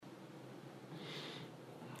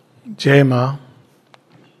जय माँ।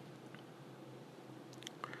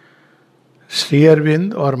 श्री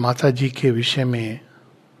अरविंद और माता जी के विषय में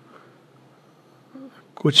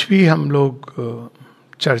कुछ भी हम लोग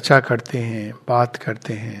चर्चा करते हैं, बात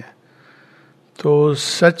करते हैं, तो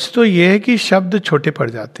सच तो ये है कि शब्द छोटे पड़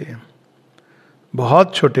जाते हैं,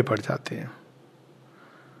 बहुत छोटे पड़ जाते हैं।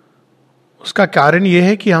 उसका कारण ये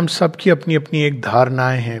है कि हम सबकी अपनी अपनी एक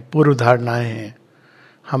धारणाएं हैं, पूर्व धारणाएं हैं।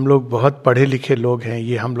 हम लोग बहुत पढ़े लिखे लोग हैं,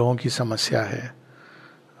 ये हम लोगों की समस्या है।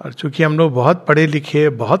 और चूंकि हम लोग बहुत पढ़े लिखे,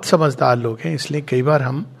 बहुत समझदार लोग हैं, इसलिए कई बार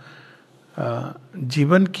हम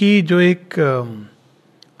जीवन की जो एक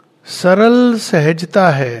सरल सहजता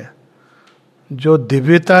है, जो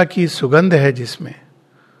दिव्यता की सुगंध है जिसमें,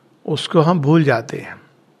 उसको हम भूल जाते हैं।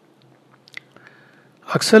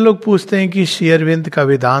 अक्सर लोग पूछते हैं कि श्री अरविंद का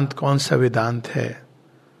वेदांत कौन सा वेदांत है।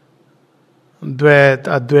 द्वैत,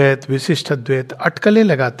 अद्वैत, विशिष्ट अद्वैत, अटकलें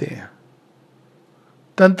लगाते हैं।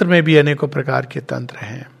 तंत्र में भी अनेकों प्रकार के तंत्र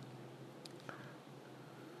हैं।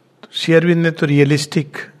 तो श्री अरविंद ने तो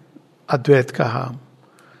रियलिस्टिक अद्वैत कहा।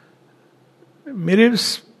 मेरे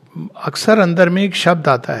अक्सर अंदर में एक शब्द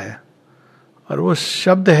आता है और वो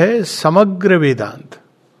शब्द है समग्र वेदांत।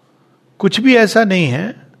 कुछ भी ऐसा नहीं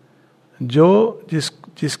है जो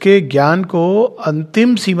जिसके ज्ञान को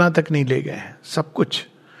अंतिम सीमा तक नहीं ले गए हैं। सब कुछ,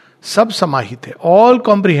 सब समाहित है, ऑल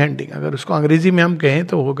कॉम्प्रिहेंडिंग। अगर उसको अंग्रेजी में हम कहें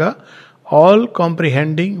तो होगा ऑल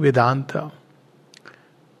कॉम्प्रिहेंडिंग वेदांत।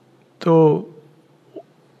 तो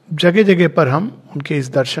जगह जगह पर हम उनके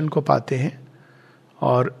इस दर्शन को पाते हैं।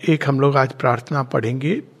 और एक हम लोग आज प्रार्थना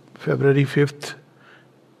पढ़ेंगे फरवरी 5,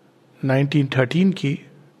 1913 की,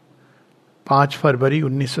 5 फरवरी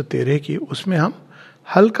 1913 की। उसमें हम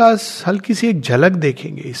हल्की सी एक झलक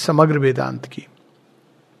देखेंगे इस समग्र वेदांत की।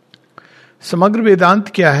 समग्र वेदांत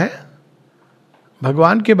क्या है?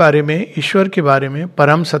 भगवान के बारे में, ईश्वर के बारे में,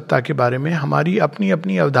 परम सत्ता के बारे में हमारी अपनी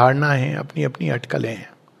अपनी अवधारणा है, अपनी अपनी अटकलें हैं।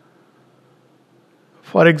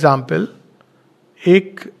 फॉर एग्जाम्पल,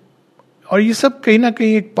 और ये सब कहीं ना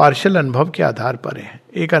कहीं एक पार्शियल अनुभव के आधार पर है।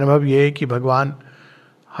 एक अनुभव यह है कि भगवान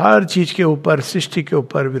हर चीज के ऊपर, सृष्टि के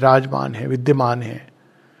ऊपर विराजमान है, विद्यमान है।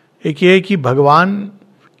 एक ये है कि भगवान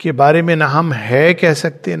के बारे में ना हम है कह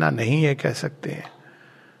सकते, ना नहीं है कह सकते हैं।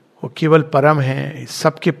 वो केवल परम है,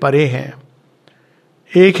 सबके परे हैं।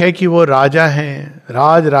 एक है कि वो राजा हैं,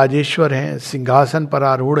 राजेश्वर हैं, सिंहासन पर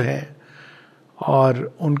आरूढ़ हैं,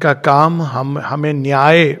 और उनका काम हमें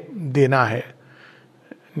न्याय देना है।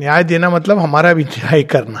 न्याय देना मतलब हमारा भी न्याय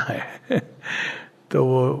करना है। तो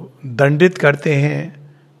वो दंडित करते हैं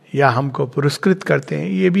या हमको पुरस्कृत करते हैं।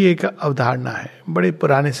 ये भी एक अवधारणा है बड़े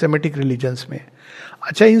पुराने सेमेटिक रिलीजन्स में।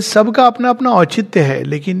 अच्छा, इन सब का अपना अपना औचित्य है,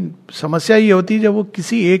 लेकिन समस्या ये होती है जब वो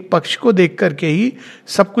किसी एक पक्ष को देख करके ही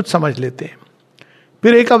सब कुछ समझ लेते हैं।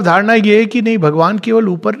 फिर एक अवधारणा ये है कि नहीं, भगवान केवल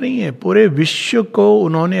ऊपर नहीं है, पूरे विश्व को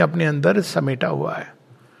उन्होंने अपने अंदर समेटा हुआ है,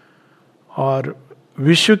 और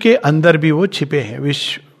विश्व के अंदर भी वो छिपे हैं।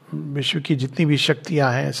 विश्व की जितनी भी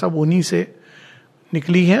शक्तियां हैं सब उन्हीं से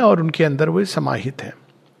निकली हैं और उनके अंदर वो समाहित है।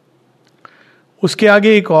 उसके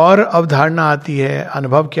आगे एक और अवधारणा आती है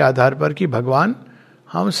अनुभव के आधार पर कि भगवान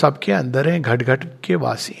हम सबके अंदर हैं, घट घट के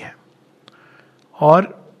वासी हैं।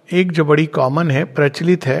 और एक जो बड़ी कॉमन है,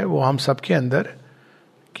 प्रचलित है, वो हम सबके अंदर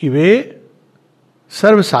कि वे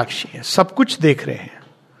सर्वसाक्षी हैं, सब कुछ देख रहे हैं,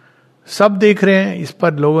 सब देख रहे हैं। इस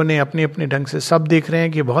पर लोगों ने अपने अपने ढंग से सब देख रहे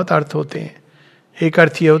हैं कि बहुत अर्थ होते हैं। एक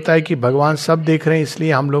अर्थ ये होता है कि भगवान सब देख रहे हैं,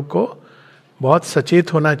 इसलिए हम लोग को बहुत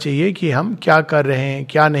सचेत होना चाहिए कि हम क्या कर रहे हैं,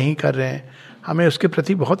 क्या नहीं कर रहे हैं। हमें उसके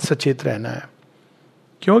प्रति बहुत सचेत रहना है।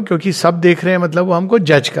 क्यों? क्योंकि सब देख रहे हैं मतलब वो हमको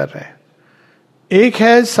जज कर रहे हैं। एक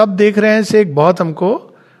है सब देख रहे हैं से एक बहुत हमको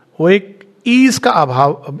वो एक ईज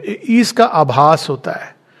का आभास होता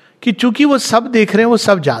है कि चूंकि वो सब देख रहे हैं, वो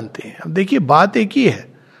सब जानते हैं। अब देखिए, बात एक ही है,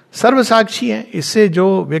 सर्वसाक्षी है। इससे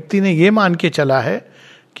जो व्यक्ति ने ये मान के चला है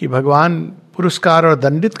कि भगवान पुरस्कार और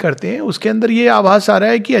दंडित करते हैं, उसके अंदर ये आभास आ रहा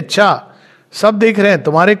है कि अच्छा, सब देख रहे हैं,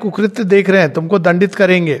 तुम्हारे कुकृत्य देख रहे हैं, तुमको दंडित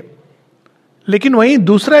करेंगे। लेकिन वहीं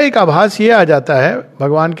दूसरा एक आभास ये आ जाता है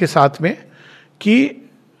भगवान के साथ में कि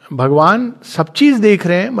भगवान सब चीज देख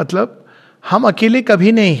रहे हैं, मतलब हम अकेले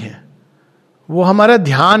कभी नहीं हैं, वो हमारा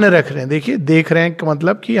ध्यान रख रहे हैं। देखिए, देख रहे हैं का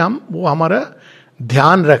मतलब कि वो हमारा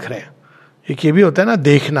ध्यान रख रहे हैं। एक ये भी होता है ना,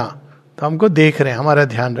 देखना, तो हमको देख रहे हैं, हमारा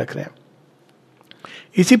ध्यान रख रहे हैं।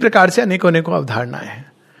 इसी प्रकार से अनेकों अनेकों अवधारणाएं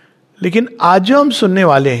हैं। लेकिन आज जो हम सुनने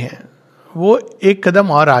वाले हैं वो एक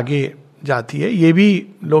कदम और आगे जाती है। ये भी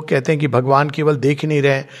लोग कहते हैं कि भगवान केवल देख नहीं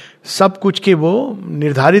रहे, सब कुछ के वो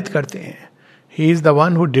निर्धारित करते हैं। He is the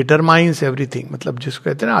one who determines everything, मतलब जिसको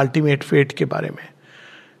कहते हैं ना अल्टीमेट फेट के बारे में।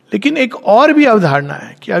 लेकिन एक और भी अवधारणा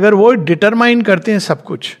है कि अगर वो डिटरमाइन करते हैं सब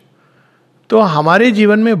कुछ, तो हमारे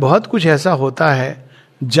जीवन में बहुत कुछ ऐसा होता है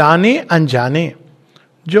जाने अनजाने,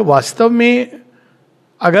 जो वास्तव में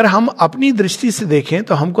अगर हम अपनी दृष्टि से देखें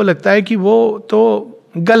तो हमको लगता है कि वो तो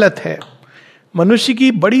गलत है। मनुष्य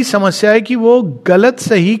की बड़ी समस्या है कि वो गलत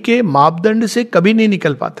सही के मापदंड से कभी नहीं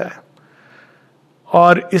निकल पाता है।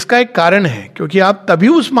 और इसका एक कारण है, क्योंकि आप तभी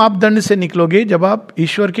उस मापदंड से निकलोगे जब आप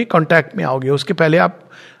ईश्वर के कांटेक्ट में आओगे। उसके पहले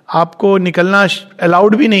आपको निकलना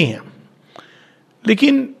अलाउड भी नहीं है।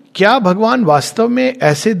 लेकिन क्या भगवान वास्तव में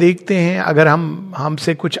ऐसे देखते हैं? अगर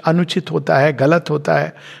हमसे कुछ अनुचित होता है, गलत होता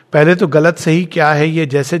है, पहले तो गलत सही क्या है, ये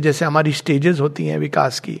जैसे जैसे हमारी स्टेजेस होती हैं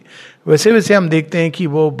विकास की, वैसे वैसे हम देखते हैं कि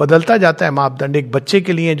वो बदलता जाता है मापदंड। एक बच्चे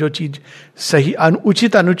के लिए जो चीज सही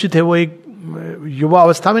उचित अनुचित है वो एक युवा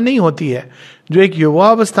अवस्था में नहीं होती है, जो एक युवा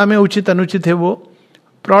अवस्था में उचित अनुचित है वो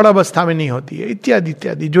प्रौढ़ अवस्था में नहीं होती है, इत्यादि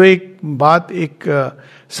इत्यादि। जो एक बात एक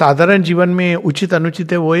साधारण जीवन में उचित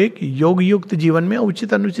अनुचित है वो एक योग युक्त जीवन में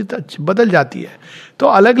उचित अनुचित बदल जाती है। तो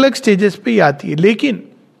अलग अलग स्टेजेस पे ही आती है। लेकिन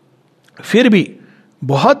फिर भी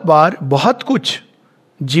बहुत बार बहुत कुछ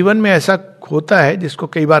जीवन में ऐसा होता है जिसको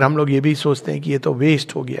कई बार हम लोग ये भी सोचते हैं कि ये तो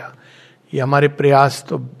वेस्ट हो गया, ये हमारे प्रयास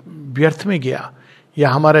तो व्यर्थ में गया, या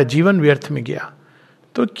हमारा जीवन व्यर्थ में गया।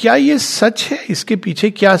 तो क्या ये सच है? इसके पीछे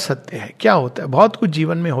क्या सत्य है, क्या होता है? बहुत कुछ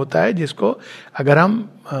जीवन में होता है जिसको अगर हम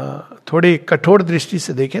थोड़े कठोर दृष्टि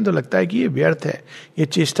से देखें तो लगता है कि ये व्यर्थ है, ये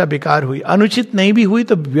चेष्टा बेकार हुई, अनुचित नहीं भी हुई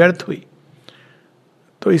तो व्यर्थ हुई।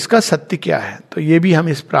 तो इसका सत्य क्या है? तो ये भी हम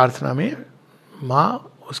इस प्रार्थना में माँ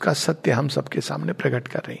उसका सत्य हम सबके सामने प्रकट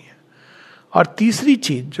कर रही हैं। और तीसरी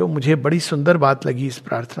चीज जो मुझे बड़ी सुंदर बात लगी इस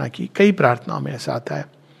प्रार्थना की, कई प्रार्थनाओं में ऐसा आता है,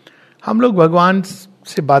 हम लोग भगवान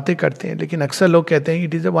से बातें करते हैं लेकिन अक्सर लोग कहते हैं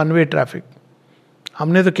it is a one way traffic.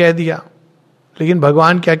 हमने तो कह दिया, लेकिन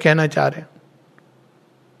भगवान क्या कहना चाह रहे हैं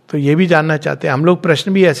तो ये भी जानना चाहते हैं। हम लोग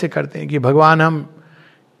प्रश्न भी ऐसे करते हैं कि भगवान हम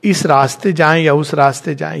इस रास्ते जाएं या उस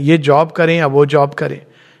रास्ते जाएं, ये जॉब करें या वो जॉब करें,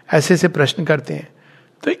 ऐसे से प्रश्न करते हैं।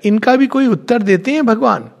 तो इनका भी कोई उत्तर देते हैं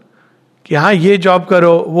भगवान कि हाँ ये जॉब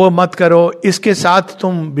करो, वो मत करो, इसके साथ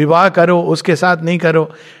तुम विवाह करो, उसके साथ नहीं करो।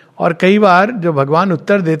 और कई बार जो भगवान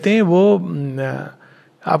उत्तर देते हैं वो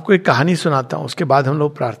आपको एक कहानी सुनाता हूं, उसके बाद हम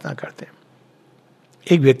लोग प्रार्थना करते हैं।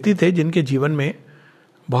 एक व्यक्ति थे जिनके जीवन में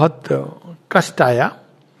बहुत कष्ट आया।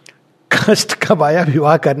 कष्ट कब आया?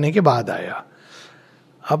 विवाह करने के बाद आया।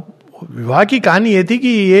 अब विवाह की कहानी ये थी कि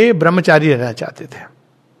ये ब्रह्मचारी रहना चाहते थे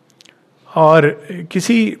और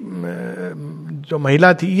किसी जो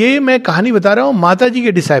महिला थी, ये मैं कहानी बता रहा हूं माता जी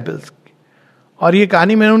के डिसाइपल्स, और ये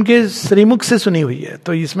कहानी मैंने उनके श्रीमुख से सुनी हुई है,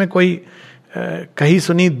 तो इसमें कोई कहीं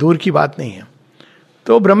सुनी दूर की बात नहीं है।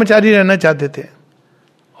 तो ब्रह्मचारी रहना चाहते थे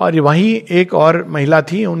और वहीं एक और महिला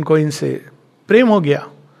थी, उनको इनसे प्रेम हो गया।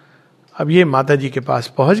 अब ये माता जी के पास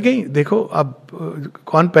पहुंच गई। देखो अब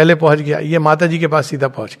कौन पहले पहुंच गया, ये माता जी के पास सीधा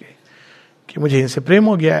पहुंच गई कि मुझे इनसे प्रेम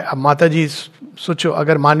हो गया है। अब माता जी सोचो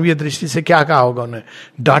अगर मानवीय दृष्टि से क्या कहा होगा, उन्हें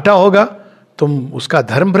डांटा होगा, तुम उसका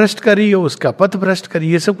धर्म भ्रष्ट करी हो, उसका पथ भ्रष्ट करी,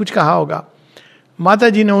 ये सब कुछ कहा होगा। माता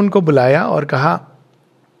जी ने उनको बुलाया और कहा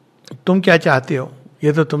तुम क्या चाहते हो?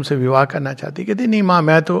 ये तो तुमसे विवाह करना चाहती। कहती नहीं माँ,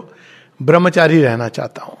 मैं तो ब्रह्मचारी रहना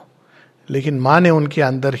चाहता हूं। लेकिन माँ ने उनके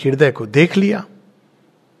अंदर हृदय को देख लिया।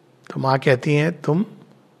 तो माँ कहती हैं तुम,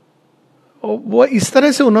 वो इस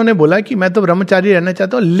तरह से उन्होंने बोला कि मैं तो ब्रह्मचारी रहना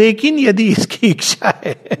चाहता हूं, लेकिन यदि इसकी इच्छा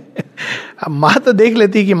है अब माँ तो देख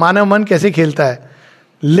लेती कि मानव मन कैसे खेलता है,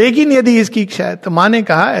 लेकिन यदि इसकी इच्छा है। तो माँ ने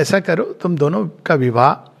कहा ऐसा करो, तुम दोनों का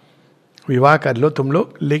विवाह कर लो तुम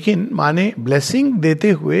लोग। लेकिन माँ ने ब्लेसिंग देते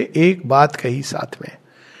हुए एक बात कही साथ में,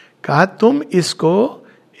 कहा तुम इसको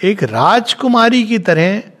एक राजकुमारी की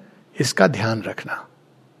तरह इसका ध्यान रखना।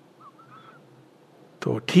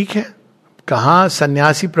 तो ठीक है, कहाँ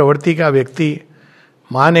सन्यासी प्रवृत्ति का व्यक्ति,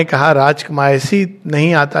 माँ ने कहा राजकुमार, ऐसी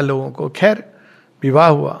नहीं आता लोगों को। खैर विवाह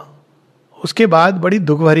हुआ। उसके बाद बड़ी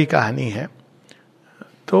दुख भरी कहानी है।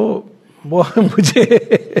 तो वो मुझे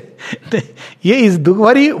ये इस दुख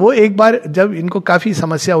भरी, वो एक बार जब इनको काफी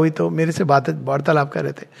समस्या हुई तो मेरे से वार्तालाप कर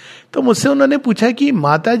रहे थे, तो मुझसे उन्होंने पूछा कि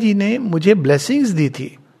माता जी ने मुझे ब्लेसिंग्स दी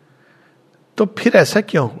थी तो फिर ऐसा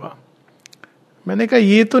क्यों हुआ? मैंने कहा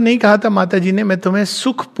ये तो नहीं कहा था माता जी ने मैं तुम्हें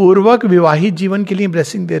सुखपूर्वक विवाहित जीवन के लिए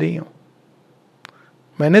ब्लेसिंग दे रही हूं।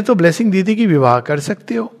 मैंने तो ब्लेसिंग दी थी कि विवाह कर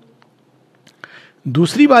सकते हो।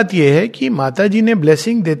 दूसरी बात यह है कि माता जी ने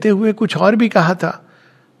ब्लेसिंग देते हुए कुछ और भी कहा था।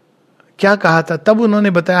 क्या कहा था? तब उन्होंने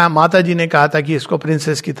बताया, माता जी ने कहा था कि इसको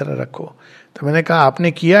प्रिंसेस की तरह रखो। तो मैंने कहा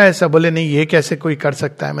आपने किया ऐसा? बोले नहीं, ये कैसे कोई कर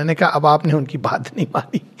सकता है। मैंने कहा अब आपने उनकी बात नहीं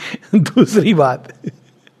मानी दूसरी बात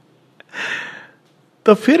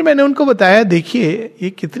तो फिर मैंने उनको बताया देखिए ये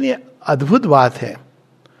कितनी अद्भुत बात है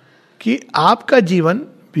कि आपका जीवन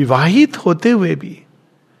विवाहित होते हुए भी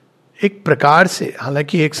एक प्रकार से,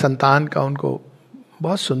 हालांकि एक संतान का उनको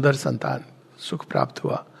बहुत सुंदर संतान सुख प्राप्त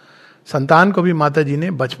हुआ, संतान को भी माता जी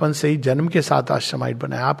ने बचपन से ही जन्म के साथ आश्रमाइट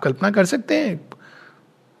बनाया. आप कल्पना कर सकते हैं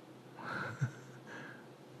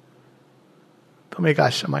तुम एक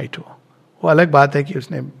आश्रमाइट हो. वो अलग बात है कि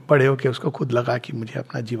उसने बड़े होके उसको खुद लगा कि मुझे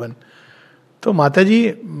अपना जीवन. तो माता जी,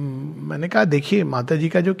 मैंने कहा देखिए माता जी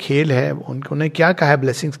का जो खेल है, उन्होंने क्या कहा है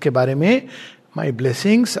ब्लेसिंग्स के बारे में. My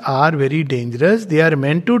blessings are very dangerous, they are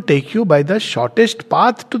meant to take you by the shortest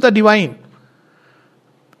path to the divine.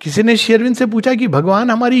 किसी ने शेरविन से पूछा कि भगवान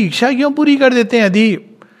हमारी इच्छा क्यों पूरी कर देते हैं. यदि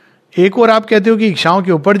एक और आप कहते हो कि इच्छाओं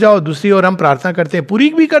के ऊपर जाओ, दूसरी ओर हम प्रार्थना करते हैं पूरी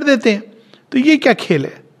भी कर देते हैं, तो ये क्या खेल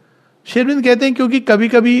है. शेरविन कहते हैं क्योंकि कभी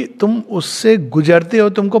कभी तुम उससे गुजरते हो,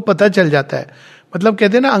 तुमको पता चल जाता है. मतलब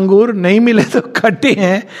कहते हैं ना, अंगूर नहीं मिले तो खट्टे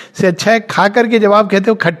हैं से अच्छा है खा करके जवाब कहते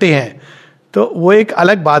हो खट्टे हैं. तो वो एक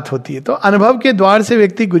अलग बात होती है. तो अनुभव के द्वार से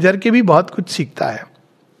व्यक्ति गुजर के भी बहुत कुछ सीखता है.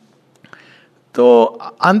 तो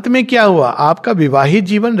अंत में क्या हुआ, आपका विवाहित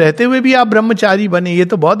जीवन रहते हुए भी आप ब्रह्मचारी बने, ये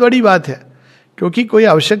तो बहुत बड़ी बात है. क्योंकि कोई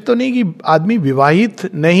आवश्यक तो नहीं कि आदमी विवाहित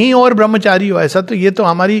नहीं और ब्रह्मचारी हो, ऐसा तो ये तो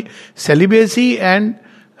हमारी सेलिबेसी एंड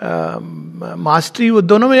मास्टरी वो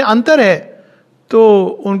दोनों में अंतर है. तो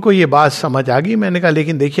उनको ये बात समझ आ गई. मैंने कहा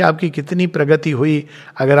लेकिन देखिए आपकी कितनी प्रगति हुई.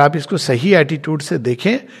 अगर आप इसको सही एटीट्यूड से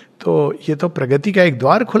देखें तो ये तो प्रगति का एक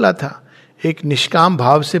द्वार खुला था. एक निष्काम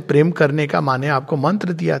भाव से प्रेम करने का माने आपको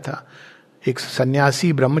मंत्र दिया था. एक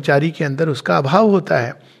सन्यासी ब्रह्मचारी के अंदर उसका अभाव होता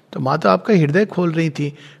है. तो माँ तो आपका हृदय खोल रही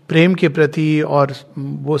थी प्रेम के प्रति और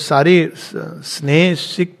वो सारे स्नेह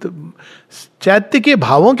सिक्त चैत्य के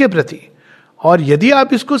भावों के प्रति. और यदि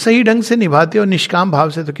आप इसको सही ढंग से निभाते हो निष्काम भाव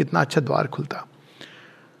से, तो कितना अच्छा द्वार खुलता.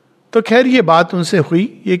 तो खैर ये बात उनसे हुई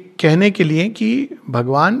ये कहने के लिए कि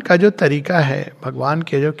भगवान का जो तरीका है, भगवान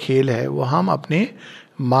के जो खेल है, वो हम अपने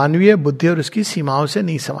मानवीय बुद्धि और उसकी सीमाओं से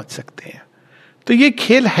नहीं समझ सकते हैं. तो ये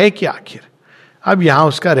खेल है क्या आखिर. अब यहां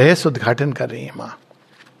उसका रहस्य उद्घाटन कर रही है मां.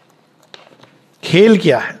 खेल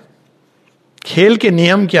क्या है, खेल के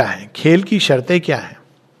नियम क्या है, खेल की शर्तें क्या है,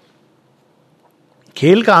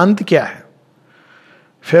 खेल का अंत क्या है.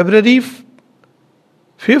 February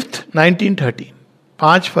 5th 1913,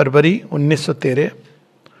 5 फरवरी 1913.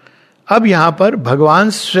 अब यहां पर भगवान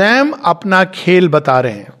स्वयं अपना खेल बता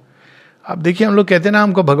रहे हैं. अब देखिए हम लोग कहते हैं ना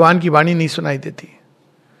हमको भगवान की वाणी नहीं सुनाई देती.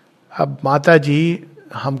 अब माता जी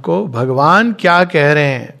हमको भगवान क्या कह रहे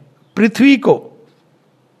हैं पृथ्वी को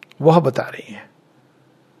वह बता रही हैं.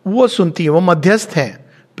 वो सुनती है, वो मध्यस्थ हैं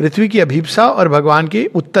पृथ्वी की अभिप्सा और भगवान के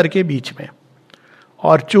उत्तर के बीच में.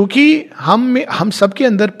 और चूंकि हम सबके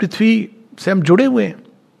अंदर पृथ्वी से हम जुड़े हुए हैं,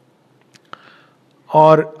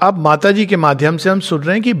 और अब माता जी के माध्यम से हम सुन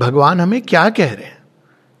रहे हैं कि भगवान हमें क्या कह रहे हैं,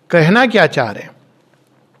 कहना क्या चाह रहे हैं.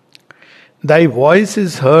 Thy voice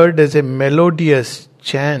is heard as a melodious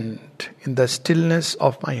chant in the stillness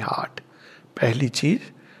of my heart. पहली चीज,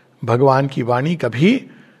 भगवान की वाणी कभी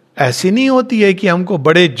ऐसी नहीं होती है कि हमको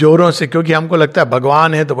बड़े जोरों से, क्योंकि हमको लगता है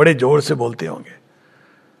भगवान है तो बड़े जोर से बोलते होंगे.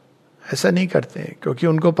 ऐसा नहीं करते, क्योंकि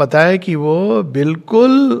उनको पता है कि वो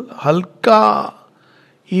बिल्कुल हल्का,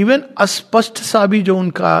 इवन अस्पष्ट सा भी जो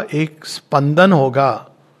उनका एक स्पंदन होगा,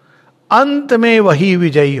 अंत में वही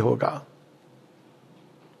विजयी होगा.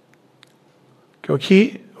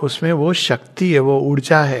 क्योंकि उसमें वो शक्ति है, वो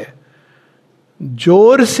ऊर्जा है.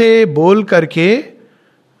 जोर से बोल करके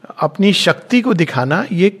अपनी शक्ति को दिखाना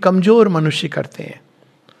ये कमजोर मनुष्य करते हैं.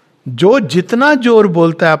 जो जितना जोर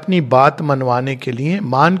बोलता है अपनी बात मनवाने के लिए,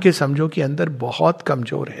 मान के समझो कि अंदर बहुत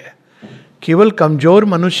कमजोर है. केवल कमजोर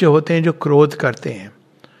मनुष्य होते हैं जो क्रोध करते हैं.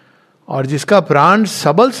 और जिसका प्राण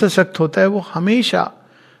सबल सशक्त होता है वो हमेशा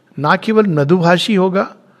ना केवल मधुभाषी होगा,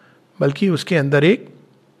 बल्कि उसके अंदर एक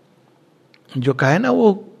जो कहे ना,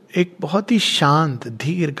 वो एक बहुत ही शांत,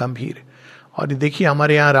 धीर, गंभीर. और देखिए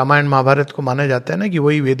हमारे यहाँ रामायण महाभारत को माना जाता है ना कि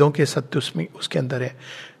वही वेदों के सत्य उसमें उसके अंदर है.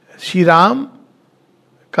 श्री राम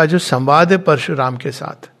का जो संवाद है परशुराम के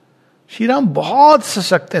साथ, श्री राम बहुत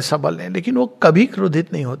सशक्त है, सबल है, लेकिन वो कभी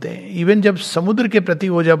क्रोधित नहीं होते हैं. इवन जब समुद्र के प्रति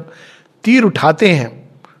वो जब तीर उठाते हैं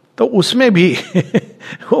तो उसमें भी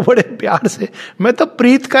वो बड़े प्यार से, मैं तो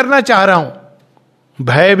प्रीत करना चाह रहा हूं,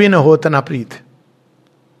 भय भी न होता ना प्रीत.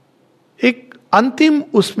 एक अंतिम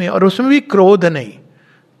उसमें, और उसमें भी क्रोध नहीं.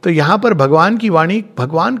 तो यहां पर भगवान की वाणी,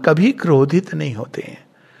 भगवान कभी क्रोधित नहीं होते हैं.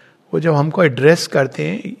 वो जब हमको एड्रेस करते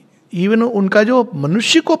हैं, इवन उनका जो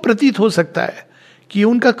मनुष्य को प्रतीत हो सकता है कि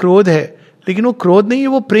उनका क्रोध है, लेकिन वो क्रोध नहीं है,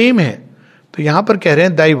 वो प्रेम है. तो यहां पर कह रहे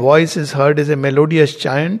हैं thy voice is heard as a melodious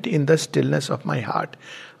चाइंट in the stillness of my heart.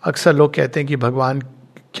 अक्सर लोग कहते हैं कि भगवान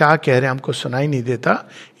क्या कह रहे हैं हमको सुनाई नहीं देता.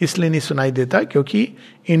 इसलिए नहीं सुनाई देता क्योंकि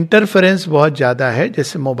इंटरफेरेंस बहुत ज्यादा है.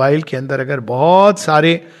 जैसे मोबाइल के अंदर अगर बहुत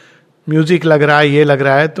सारे म्यूजिक लग रहा है, ये लग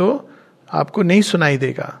रहा है, तो आपको नहीं सुनाई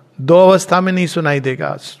देगा. 2 अवस्था में नहीं सुनाई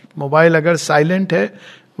देगा. मोबाइल अगर साइलेंट है,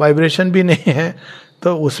 वाइब्रेशन भी नहीं है,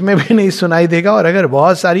 तो उसमें भी नहीं सुनाई देगा, और अगर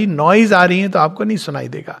बहुत सारी नॉइज आ रही है तो आपको नहीं सुनाई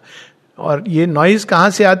देगा। और ये नॉइज कहाँ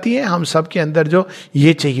से आती है? हम सब के अंदर जो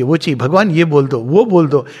ये चाहिए वो चाहिए, भगवान ये बोल दो वो बोल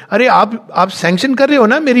दो, अरे आप सैंक्शन कर रहे हो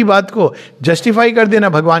ना मेरी बात को, जस्टिफाई कर देना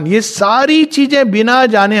भगवान, ये सारी चीजें बिना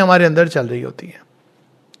जाने हमारे अंदर चल रही होती हैं।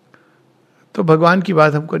 तो भगवान की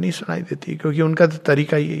बात हमको नहीं सुनाई देती, क्योंकि उनका तो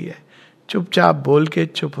तरीका यही है, चुपचाप बोल के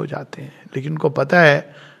चुप हो जाते हैं। लेकिन उनको पता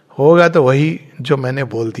है होगा तो वही जो मैंने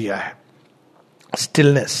बोल दिया है।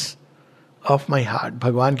 स्टिलनेस ऑफ माई हार्ट,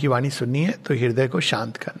 भगवान की वाणी सुननी है तो हृदय को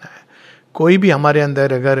शांत करना है। कोई भी हमारे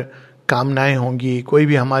अंदर अगर कामनाएं होंगी, कोई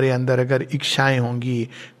भी हमारे अंदर अगर इच्छाएं होंगी,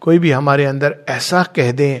 कोई भी हमारे अंदर ऐसा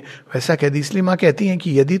कह दें वैसा कह दें, इसलिए माँ कहती हैं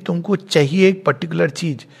कि यदि तुमको चाहिए एक पर्टिकुलर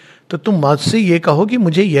चीज तो तुम मुझसे ये कहो कि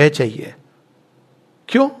मुझे यह चाहिए।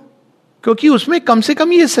 क्यों? क्योंकि उसमें कम से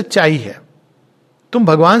कम ये सच्चाई है, तुम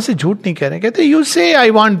भगवान से झूठ नहीं कह रहे। कहते यू से आई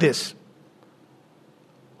वांट दिस,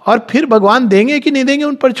 और फिर भगवान देंगे कि नहीं देंगे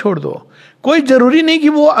उन पर छोड़ दो। कोई जरूरी नहीं कि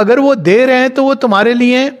वो अगर वो दे रहे हैं तो वो तुम्हारे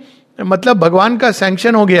लिए मतलब भगवान का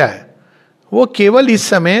सैंक्शन हो गया है। वो केवल इस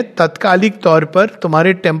समय तत्कालिक तौर पर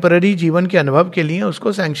तुम्हारे टेम्पररी जीवन के अनुभव के लिए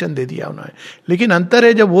उसको सैंक्शन दे दिया उन्होंने। लेकिन अंतर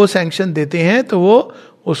है, जब वो सैंक्शन देते हैं तो वो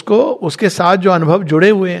उसको उसके साथ जो अनुभव जुड़े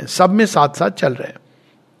हुए हैं सब में साथ साथ चल रहे हैं।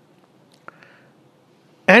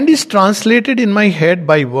 And is translated in my head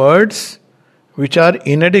by words which are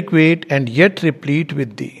इनएडिक्वेट and yet replete with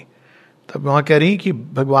the. तब वहां कह रही कि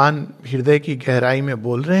भगवान हृदय की गहराई में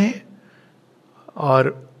बोल रहे हैं,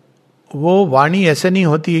 और वो वाणी ऐसे नहीं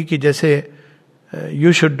होती है कि जैसे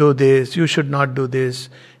you should do this, you should not do this.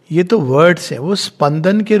 ये तो वर्ड्स हैं, वो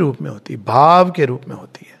स्पंदन के रूप में होती है, भाव के रूप में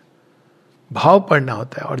होती है। भाव पढ़ना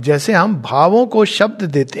होता है, और जैसे हम भावों को शब्द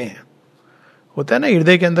देते हैं, होता है ना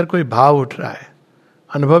हृदय के अंदर कोई भाव उठ रहा है,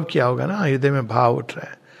 अनुभव किया होगा ना, हृदय में भाव उठ रहा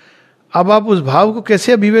है। अब आप उस भाव को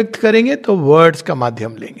कैसे अभिव्यक्त करेंगे? तो वर्ड्स का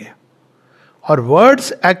माध्यम लेंगे, और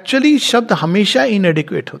वर्ड्स एक्चुअली शब्द हमेशा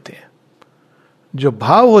इनएडिक्वेट होते हैं। जो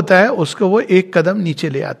भाव होता है उसको वो एक कदम नीचे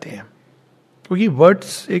ले आते हैं, क्योंकि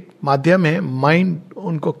वर्ड्स एक माध्यम है, माइंड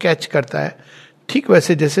उनको कैच करता है। ठीक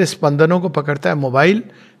वैसे जैसे स्पंदनों को पकड़ता है मोबाइल,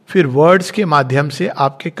 फिर वर्ड्स के माध्यम से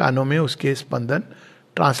आपके कानों में उसके स्पंदन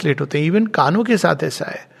ट्रांसलेट होते हैं। इवन कानों के साथ ऐसा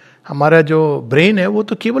है, हमारा जो ब्रेन है वो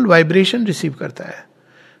तो केवल वाइब्रेशन रिसीव करता है।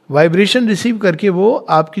 वाइब्रेशन रिसीव करके वो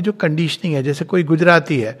आपकी जो कंडीशनिंग है, जैसे कोई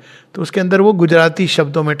गुजराती है तो उसके अंदर वो गुजराती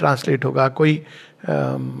शब्दों में ट्रांसलेट होगा, कोई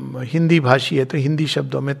हिंदी भाषी है तो हिंदी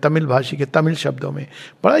शब्दों में, तमिल भाषी के तमिल शब्दों में।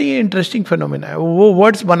 बड़ा ये इंटरेस्टिंग फिनोमेना है, वो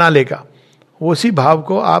वर्ड्स बना लेगा, उसी भाव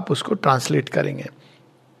को आप उसको ट्रांसलेट करेंगे।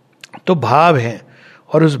 तो भाव है,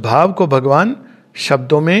 और उस भाव को भगवान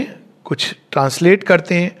शब्दों में कुछ ट्रांसलेट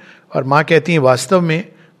करते हैं। और माँ कहती हैं वास्तव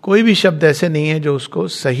में कोई भी शब्द ऐसे नहीं है जो उसको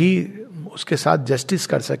सही, उसके साथ जस्टिस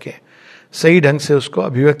कर सके, सही ढंग से उसको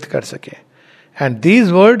अभिव्यक्त कर सके। And these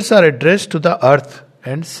words are addressed to the earth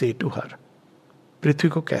and say to her, पृथ्वी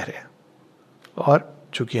को कह रहे हैं। और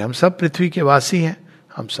चूंकि हम सब पृथ्वी के वासी हैं,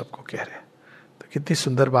 हम सबको कह रहे हैं। तो कितनी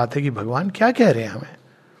सुंदर बात है कि भगवान क्या कह रहे हैं, हमें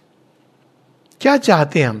क्या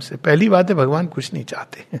चाहते हैं हमसे। पहली बात है भगवान कुछ नहीं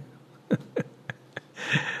चाहते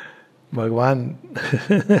भगवान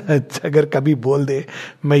अगर कभी बोल दे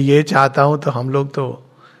मैं ये चाहता हूं, तो हम लोग तो,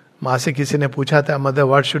 माँ से किसी ने पूछा था, mother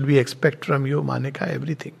what should we expect from you? माँ ने कहा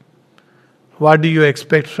everything. What do you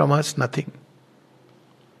expect from us? Nothing.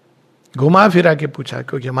 घुमा फिरा के पूछा,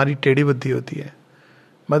 क्योंकि हमारी टेढ़ी बुद्धि होती है।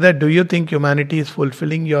 Mother do you think humanity is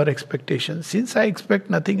fulfilling your expectation? Since I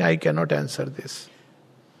expect nothing I can not answer this.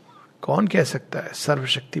 कौन कह सकता है?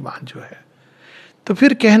 सर्वशक्तिमान जो है। तो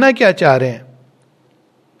फिर कहना क्या चाह रहे हैं?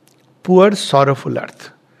 Poor sorrowful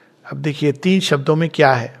earth. अब देखिए 3 शब्दों में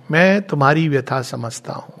क्या है, मैं तुम्हारी व्यथा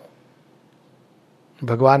समझता हूं।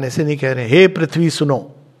 भगवान ऐसे नहीं कह रहे हे पृथ्वी सुनो।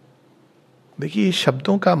 देखिए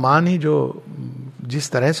शब्दों का मान ही जो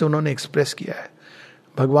जिस तरह से उन्होंने एक्सप्रेस किया है।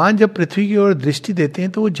 भगवान जब पृथ्वी की ओर दृष्टि देते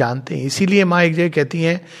हैं तो वो जानते हैं। इसीलिए माँ एक जगह कहती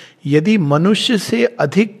हैं, यदि मनुष्य से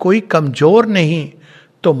अधिक कोई कमजोर नहीं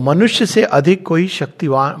तो मनुष्य से अधिक कोई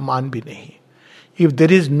शक्तिवान भी नहीं। If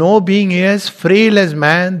there is no being as frail as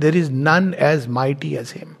man, there is none as mighty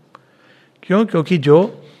as him. क्यों? क्योंकि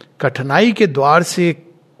जो कठिनाई के द्वार से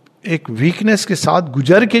एक वीकनेस के साथ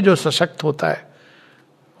गुजर के जो सशक्त होता है,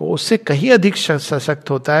 वो उससे कहीं अधिक सशक्त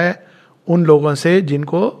होता है उन लोगों से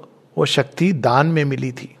जिनको वो शक्ति दान में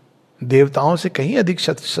मिली थी। देवताओं से कहीं अधिक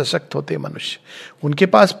सशक्त होते मनुष्य। उनके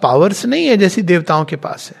पास पावर्स नहीं है जैसी देवताओं के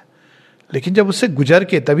पास है, लेकिन जब उससे गुजर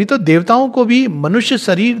के, तभी तो देवताओं को भी मनुष्य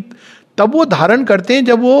शरीर तब वो धारण करते हैं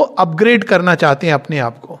जब वो अपग्रेड करना चाहते हैं अपने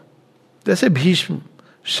आप को। जैसे भीष्म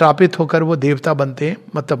श्रापित होकर वो देवता बनते हैं,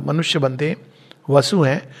 मतलब मनुष्य बनते हैं, वसु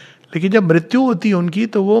हैं, लेकिन जब मृत्यु होती है उनकी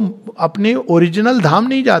तो वो अपने ओरिजिनल धाम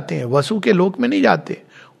नहीं जाते हैं, वसु के लोक में नहीं जाते,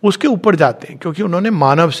 उसके ऊपर जाते हैं, क्योंकि उन्होंने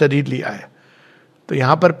मानव शरीर लिया है। तो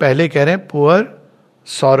यहां पर पहले कह रहे हैं पुअर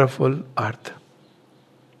सॉरफुल अर्थ,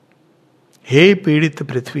 हे पीड़ित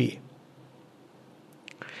पृथ्वी,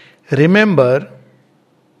 remember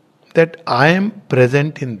that I am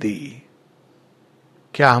present in thee.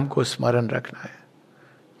 क्या हमको स्मरण रखना है,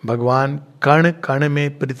 भगवान कण कण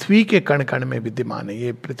में, पृथ्वी के कण कण में विद्यमान है।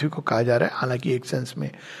 ये पृथ्वी को कहा जा रहा है, हालांकि एक सेंस में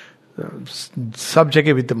सब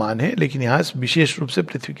जगह विद्यमान है, लेकिन यहां विशेष रूप से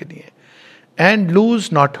पृथ्वी के लिए। And lose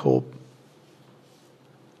not hope.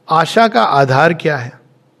 आशा का आधार क्या है?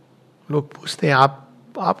 लोग पूछते हैं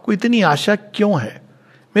आपको इतनी आशा क्यों है?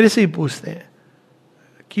 मेरे से ही पूछते हैं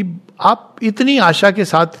कि आप इतनी आशा के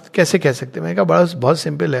साथ कैसे कह सकते हैं? मैंने कहा बड़ा बहुत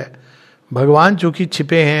सिंपल है, भगवान जो कि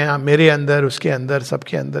छिपे हैं मेरे अंदर, उसके अंदर,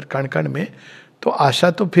 सबके अंदर, कण कण में, तो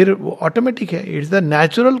आशा तो फिर वो ऑटोमेटिक है, इट्स द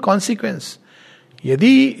नेचुरल कॉन्सिक्वेंस।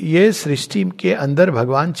 यदि ये सृष्टि के अंदर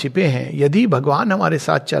भगवान छिपे हैं, यदि भगवान हमारे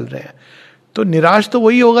साथ चल रहे हैं, तो निराश तो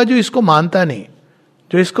वही होगा जो इसको मानता नहीं।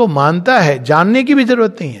 जो इसको मानता है, जानने की भी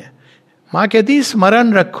जरूरत नहीं है। माँ कहती है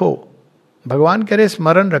स्मरण रखो, भगवान कह रहे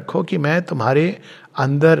स्मरण रखो कि मैं तुम्हारे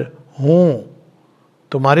अंदर हूं,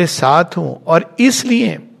 तुम्हारे साथ हूं, और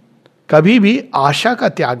इसलिए कभी भी आशा का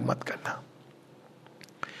त्याग मत करना।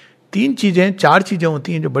 3 चीजें, 4 चीजें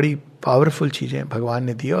होती हैं जो बड़ी पावरफुल चीजें भगवान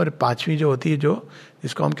ने दी है, और 5वीं जो होती है जो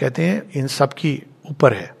जिसको हम कहते हैं इन सब की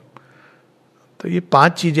ऊपर है। तो ये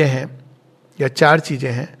 5 चीजें हैं या 4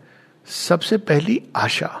 चीजें हैं। सबसे पहली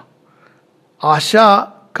आशा। आशा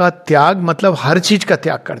का त्याग मतलब हर चीज का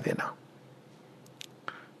त्याग कर देना।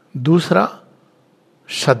 दूसरा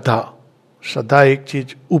श्रद्धा। श्रद्धा एक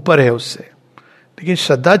चीज ऊपर है उससे, लेकिन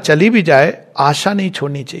श्रद्धा चली भी जाए, आशा नहीं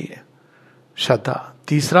छोड़नी चाहिए, श्रद्धा।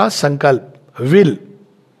 तीसरा संकल्प, विल।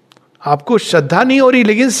 आपको श्रद्धा नहीं हो रही,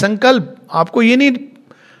 लेकिन संकल्प, आपको ये नहीं,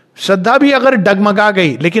 श्रद्धा भी अगर डगमगा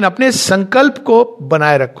गई, लेकिन अपने संकल्प को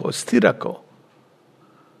बनाए रखो, स्थिर रखो।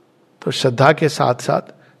 तो श्रद्धा के साथ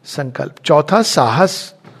साथ संकल्प। चौथा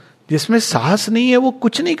साहस। जिसमें साहस नहीं है वो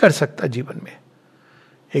कुछ नहीं कर सकता जीवन में।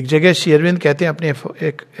 एक जगह श्री अरविंद कहते हैं अपने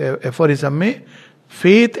एक एफोरिज्म में,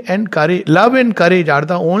 faith and courage, love and courage are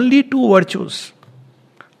the only 2 virtues.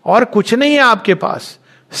 और कुछ नहीं है आपके पास,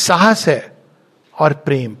 साहस है और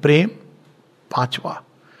प्रेम। प्रेम 5वां।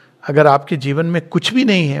 अगर आपके जीवन में कुछ भी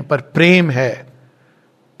नहीं है पर प्रेम है,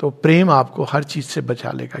 तो प्रेम आपको हर चीज से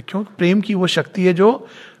बचा लेगा। क्यों? प्रेम की वो शक्ति है जो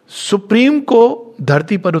सुप्रीम को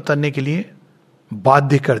धरती पर उतरने के लिए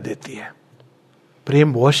बाध्य कर देती है।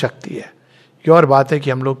 प्रेम वो शक्ति है। ये और बात है कि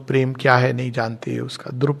हम लोग प्रेम क्या है नहीं जानते,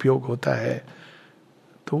 उसका दुरुपयोग होता है,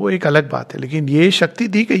 तो वो एक अलग बात है। लेकिन ये शक्ति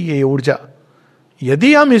दी गई है, ये ऊर्जा,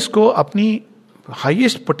 यदि हम इसको अपनी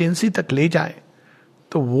हाईएस्ट पोटेंसी तक ले जाएं,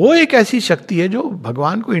 तो वो एक ऐसी शक्ति है जो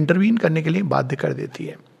भगवान को इंटरवीन करने के लिए बाध्य कर देती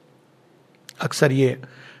है। अक्सर ये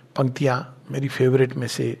पंक्तियां मेरी फेवरेट में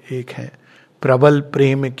से एक है, प्रबल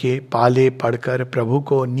प्रेम के पाले पढ़कर प्रभु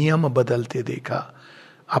को नियम बदलते देखा,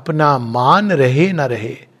 अपना मान रहे न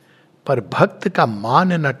रहे पर भक्त का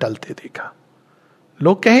मान न टलते देखा।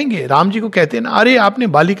 लोग कहेंगे, राम जी को कहते हैं ना, अरे आपने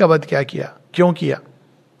बाली का वध क्या किया, क्यों किया?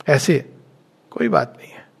 ऐसे कोई बात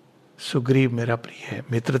नहीं है, सुग्रीव मेरा प्रिय है,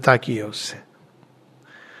 मित्रता की है उससे।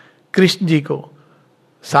 कृष्ण जी को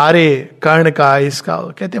सारे कर्ण का, इसका,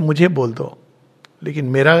 कहते हैं मुझे बोल दो, लेकिन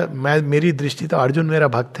मेरी दृष्टि तो अर्जुन मेरा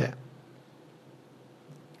भक्त है।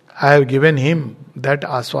 I have given him that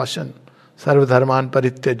आश्वासन, सर्वधर्मान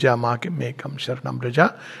परित्यज्य मामेकं शरणं व्रज,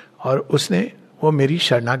 और उसने, वो मेरी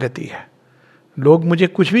शरणागति है। लोग मुझे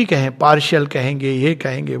कुछ भी कहें, पार्शियल कहेंगे, ये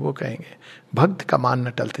कहेंगे, वो कहेंगे, भक्त का मान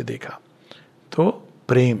न टलते देखा। तो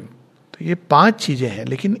प्रेम। तो ये 5 चीजें हैं,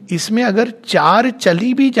 लेकिन इसमें अगर 4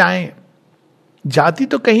 चली भी जाएं, जाती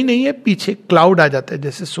तो कहीं नहीं है, पीछे क्लाउड आ जाता है,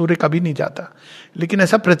 जैसे सूर्य कभी नहीं जाता, लेकिन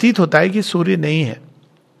ऐसा प्रतीत होता है कि सूर्य नहीं है,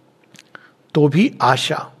 तो भी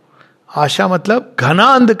आशा। आशा मतलब घना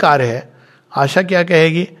अंधकार है, आशा क्या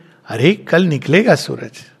कहेगी, अरे कल निकलेगा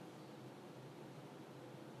सूरज।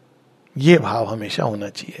 ये भाव हमेशा होना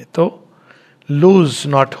चाहिए। तो लूज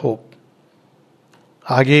नॉट होप।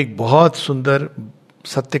 आगे एक बहुत सुंदर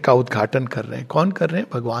सत्य का उद्घाटन कर रहे हैं। कौन कर रहे हैं?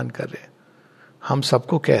 भगवान कर रहे हैं। हम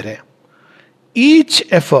सबको कह रहे हैं, each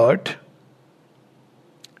effort,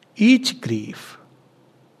 each grief,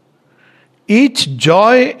 each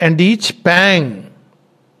joy and each pang,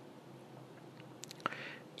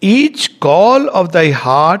 each call of thy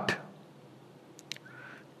heart,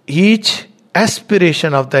 each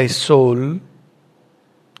aspiration of thy soul,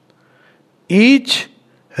 each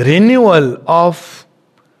renewal of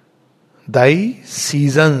thy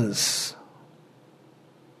seasons,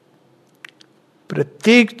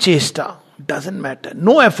 प्रत्येक चेष्टा, doesn't matter,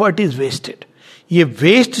 no effort is wasted. ये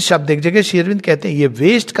वेस्ट शब्द, एक जगह श्री अरविंद कहते हैं ये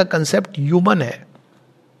waste का कंसेप्ट ह्यूमन है।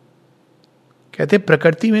 कहते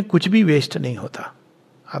प्रकृति में कुछ भी वेस्ट नहीं होता.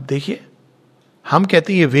 आप देखिए, हम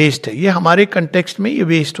कहते हैं ये वेस्ट है, ये हमारे कंटेक्स्ट में ये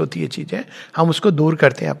वेस्ट होती है चीजें, हम उसको दूर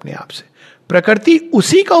करते हैं अपने आप से. प्रकृति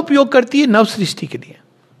उसी का उपयोग करती है नव सृष्टि के लिए.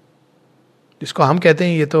 जिसको हम कहते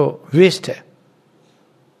हैं ये तो वेस्ट है,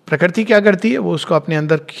 प्रकृति क्या करती है, वो उसको अपने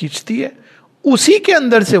अंदर खींचती है, उसी के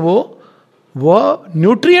अंदर से वो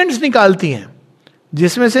न्यूट्रिएंट्स निकालती हैं,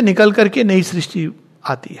 जिसमें से निकल करके नई सृष्टि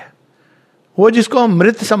आती है. वो जिसको हम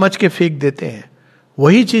मृत समझ के फेंक देते हैं,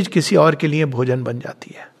 वही चीज किसी और के लिए भोजन बन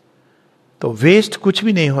जाती है. तो वेस्ट कुछ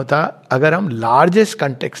भी नहीं होता अगर हम लार्जेस्ट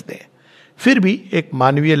कंटेक्स्ट दें. फिर भी एक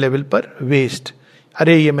मानवीय लेवल पर वेस्ट,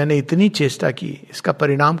 अरे ये मैंने इतनी चेष्टा की, इसका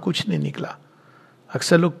परिणाम कुछ नहीं निकला.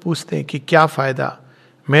 अक्सर लोग पूछते हैं कि क्या फायदा,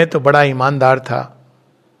 मैं तो बड़ा ईमानदार था,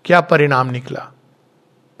 क्या परिणाम निकला.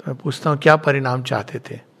 तो मैं पूछता हूं क्या परिणाम चाहते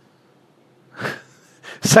थे?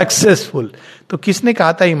 सक्सेसफुल. तो किसने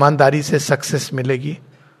कहा था ईमानदारी से सक्सेस मिलेगी?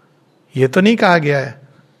 ये तो नहीं कहा गया है.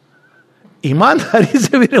 ईमानदारी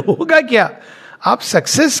से भी होगा क्या? आप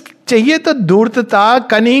सक्सेस चाहिए तो धूर्तता,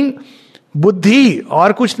 कनिंग, बुद्धि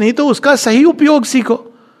और कुछ नहीं, तो उसका सही उपयोग सीखो,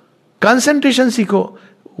 कंसंट्रेशन सीखो,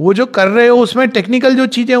 वो जो कर रहे हो उसमें टेक्निकल जो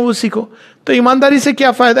चीजें वो सीखो. तो ईमानदारी से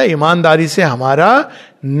क्या फायदा? ईमानदारी से हमारा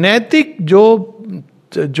नैतिक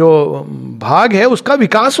जो भाग है उसका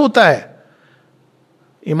विकास होता है.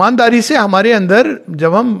 ईमानदारी से हमारे अंदर,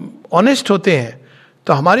 जब हम ऑनेस्ट होते हैं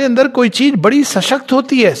तो हमारे अंदर कोई चीज बड़ी सशक्त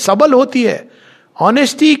होती है, सबल होती है.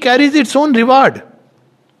 Honesty carries its own reward.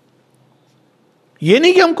 ये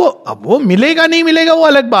नहीं कि हमको अब वो मिलेगा नहीं मिलेगा, वो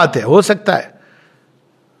अलग बात है, हो सकता है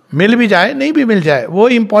मिल भी जाए, नहीं भी मिल जाए, वो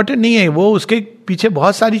इंपॉर्टेंट नहीं है. वो उसके पीछे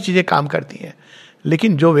बहुत सारी चीजें काम करती हैं.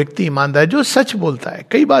 लेकिन जो व्यक्ति ईमानदार, जो सच बोलता है,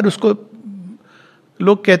 कई बार उसको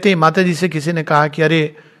लोग कहते हैं, माता जी से किसी ने कहा कि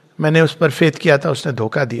अरे मैंने उस पर फेथ किया था, उसने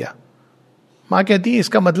धोखा दिया. माँ कहती है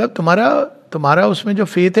इसका मतलब तुम्हारा उसमें जो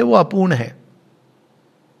फेथ है वो अपूर्ण है.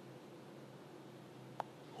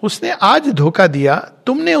 उसने आज धोखा दिया,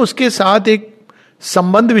 तुमने उसके साथ एक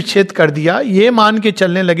संबंध विच्छेद कर दिया, ये मान के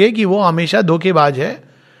चलने लगे कि वो हमेशा धोखेबाज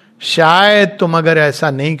है. शायद तुम अगर ऐसा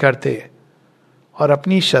नहीं करते और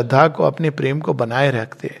अपनी श्रद्धा को, अपने प्रेम को बनाए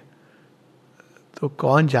रखते, तो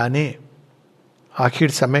कौन जाने आखिर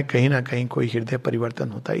समय कहीं ना कहीं कोई हृदय परिवर्तन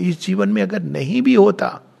होता. इस जीवन में अगर नहीं भी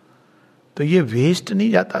होता तो ये वेस्ट नहीं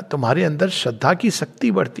जाता. तुम्हारे अंदर श्रद्धा की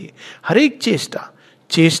शक्ति बढ़ती है. हर एक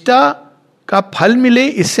चेष्टा का फल मिले,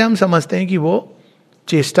 इससे हम समझते हैं कि वो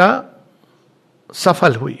चेष्टा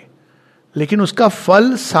सफल हुई. लेकिन उसका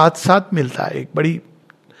फल साथ साथ मिलता है.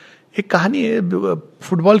 एक कहानी है,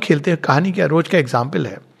 फुटबॉल खेलते हैं, कहानी क्या, रोज का एग्जाम्पल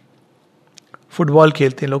है. फुटबॉल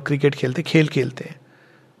खेलते हैं लोग, क्रिकेट खेलते, खेल खेलते हैं,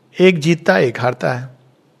 एक जीतता एक हारता है.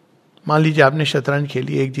 मान लीजिए आपने शतरंज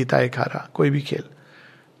खेली, एक जीता एक हारा, कोई भी खेल,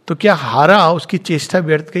 तो क्या हारा उसकी चेष्टा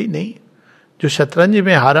व्यर्थ गई? नहीं. जो शतरंज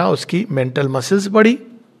में हारा उसकी मेंटल मसल्स बढ़ी,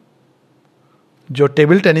 जो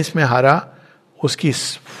टेबल टेनिस में हारा उसकी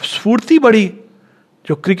स्फूर्ति बढ़ी,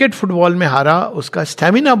 जो क्रिकेट फुटबॉल में हारा उसका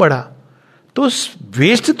स्टैमिना बढ़ा. तो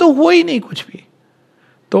वेस्ट तो हुआ ही नहीं कुछ भी.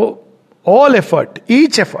 तो ऑल एफर्ट,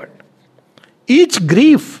 ईच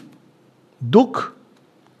ग्रीफ,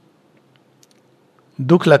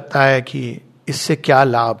 दुख लगता है कि इससे क्या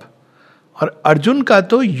लाभ. और अर्जुन का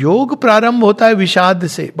तो योग प्रारंभ होता है विषाद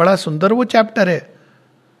से. बड़ा सुंदर वो चैप्टर है,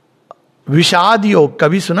 विषाद योग.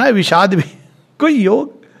 कभी सुना है विषाद भी कोई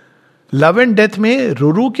योग? लव एंड डेथ में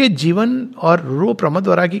रुरु के जीवन और रुरु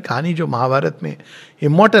प्रमदवरा की कहानी जो महाभारत में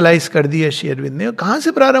इमोर्टलाइज कर दी है श्री अरविंद ने, कहां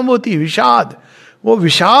से प्रारंभ होती है? विषाद. वो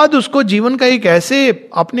विषाद उसको जीवन का एक ऐसे,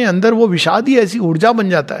 अपने अंदर वो विषाद ही ऐसी ऊर्जा बन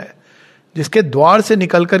जाता है जिसके द्वार से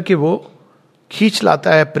निकल करके वो खींच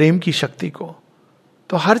लाता है प्रेम की शक्ति को.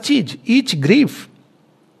 तो हर चीज, each grief,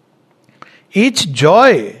 each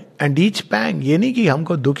joy and each pang. ये नहीं कि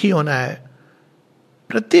हमको दुखी होना है,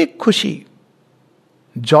 प्रत्येक खुशी,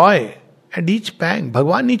 जॉय एंड ईच पैंग.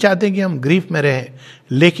 भगवान नहीं चाहते कि हम ग्रीफ में रहें,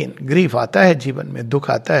 लेकिन ग्रीफ आता है जीवन में, दुख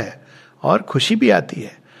आता है और खुशी भी आती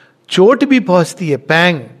है, चोट भी पहुंचती है,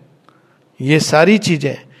 पैंग, ये सारी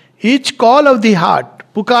चीजें. Each call of the heart,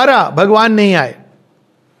 पुकारा, भगवान नहीं आए,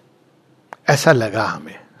 ऐसा लगा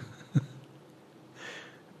हमें.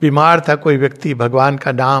 बीमार था कोई व्यक्ति, भगवान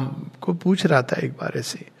का नाम को पूछ रहा था एक बार,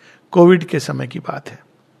 ऐसे कोविड के समय की बात है.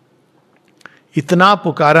 इतना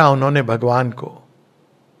पुकारा उन्होंने भगवान को,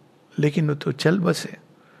 लेकिन वो तो चल बसे.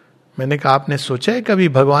 मैंने कहा आपने सोचा है कभी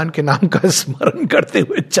भगवान के नाम का स्मरण करते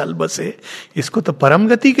हुए चल बसे? इसको तो परम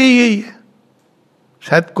गति कही गई है.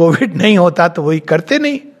 शायद कोविड नहीं होता तो वही करते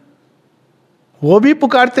नहीं, वो भी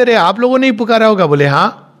पुकारते रहे. आप लोगों ने ही पुकारा होगा. बोले हाँ.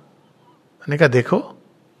 मैंने कहा देखो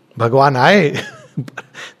भगवान आए.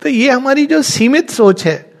 तो ये हमारी जो सीमित सोच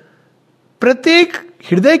है, प्रत्येक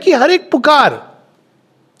हृदय की हर एक पुकार,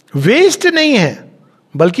 वेस्ट नहीं है,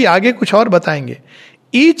 बल्कि आगे कुछ और बताएंगे.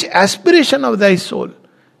 Each aspiration of thy soul.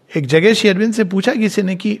 एक जगह श्री अरविंद से पूछा किसी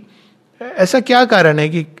ने कि ऐसा क्या कारण है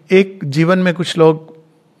कि एक जीवन में कुछ लोग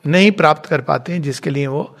नहीं प्राप्त कर पाते हैं जिसके लिए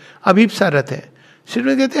वो अभीप्सारत हैं. श्री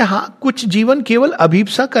अरविंद कहते हैं हाँ, कुछ जीवन केवल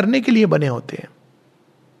अभीप्सा करने के लिए बने होते हैं.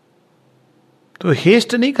 तो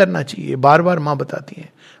हेस्ट नहीं करना चाहिए, बार बार मां बताती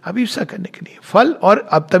हैं, अभीप्सा करने के लिए फल. और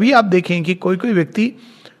अब तभी आप देखें कि कोई कोई व्यक्ति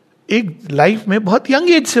एक लाइफ में बहुत यंग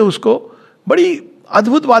एज से उसको बड़ी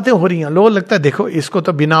अद्भुत बातें हो रही हैं, लोगों लगता है देखो इसको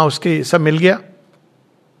तो बिना उसके सब मिल गया,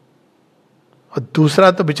 और दूसरा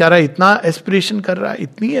तो बेचारा इतना एस्पिरेशन कर रहा है,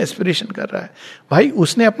 इतनी एस्पिरेशन कर रहा है. भाई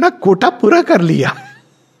उसने अपना कोटा पूरा कर लिया.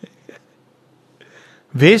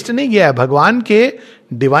 वेस्ट नहीं गया है. भगवान के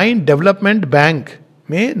डिवाइन डेवलपमेंट बैंक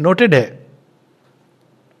में नोटेड है,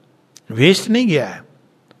 वेस्ट नहीं गया है.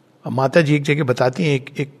 और माता जी एक जगह बताती हैं,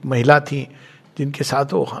 एक महिला थी जिनके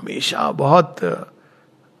साथ वो हमेशा बहुत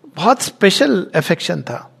बहुत स्पेशल अफेक्शन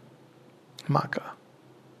था माँ का.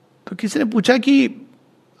 तो किसी ने पूछा कि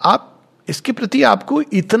आप इसके प्रति आपको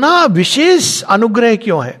इतना विशेष अनुग्रह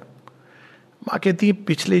क्यों है? माँ कहती है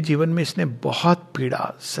पिछले जीवन में इसने बहुत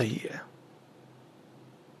पीड़ा सही है,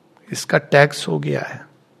 इसका टैक्स हो गया है,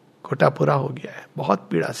 कोटा पूरा हो गया है, बहुत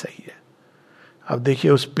पीड़ा सही है. अब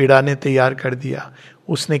देखिए उस पीड़ा ने तैयार कर दिया,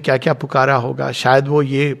 उसने क्या क्या पुकारा होगा. शायद वो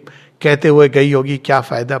ये कहते हुए गई होगी क्या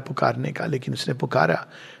फायदा पुकारने का, लेकिन उसने पुकारा.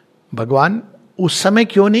 भगवान उस समय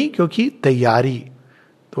क्यों नहीं? क्योंकि तैयारी,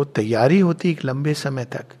 तो तैयारी होती एक लंबे समय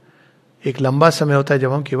तक. एक लंबा समय होता है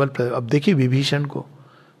जब हम केवल, अब देखिए विभीषण को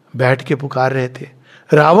बैठ के पुकार रहे थे,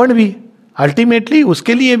 रावण भी अल्टीमेटली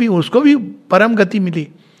उसके लिए भी, उसको भी परम गति मिली.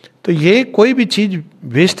 तो ये कोई भी चीज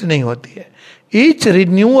वेस्ट नहीं होती है. Each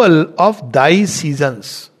renewal of thy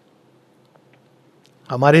seasons.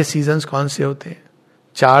 हमारे सीजन्स कौन से होते हैं?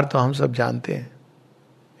 4 तो हम सब जानते हैं.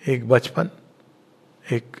 एक बचपन,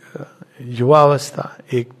 एक युवा अवस्था,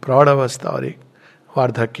 एक प्रौढ़ अवस्था और एक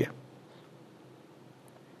वार्धक्य.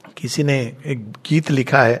 किसी ने एक गीत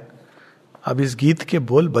लिखा है, अब इस गीत के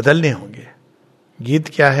बोल बदलने होंगे. गीत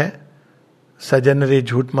क्या है? सजन रे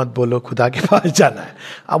झूठ मत बोलो, खुदा के पास जाना है.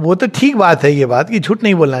 अब वो तो ठीक बात है ये बात कि झूठ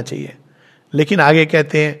नहीं बोलना चाहिए, लेकिन आगे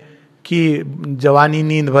कहते हैं कि जवानी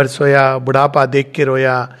नींद भर सोया, बुढ़ापा देख के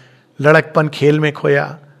रोया, लड़कपन खेल में खोया.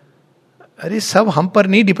 अरे सब हम पर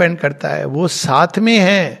नहीं डिपेंड करता है, वो साथ में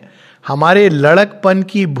है. हमारे लड़कपन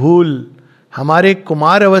की भूल, हमारे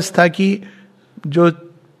कुमार अवस्था की जो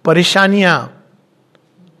परेशानियां,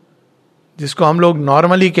 जिसको हम लोग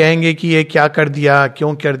नॉर्मली कहेंगे कि ये क्या कर दिया,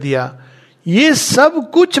 क्यों कर दिया, ये सब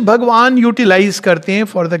कुछ भगवान यूटिलाइज करते हैं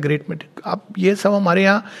फॉर द ग्रेट मेटर. आप ये सब हमारे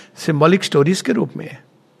यहाँ सिंबॉलिक स्टोरीज के रूप में है.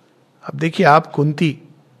 अब देखिए आप कुंती,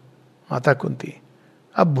 माता कुंती,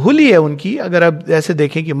 अब भूली है उनकी. अगर अब ऐसे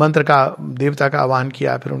देखें कि मंत्र का, देवता का आह्वान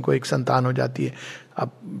किया, फिर उनको एक संतान हो जाती है.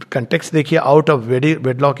 अब कंटेक्स्ट देखिए, आउट ऑफ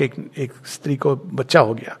वेडलॉक एक स्त्री को बच्चा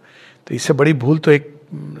हो गया, तो इससे बड़ी भूल तो एक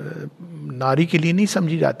नारी के लिए नहीं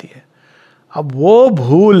समझी जाती है. अब वो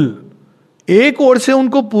भूल एक ओर से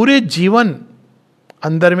उनको पूरे जीवन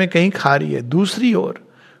अंदर में कहीं खा रही है. दूसरी ओर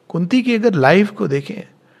कुंती की अगर लाइफ को देखें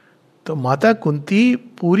तो माता कुंती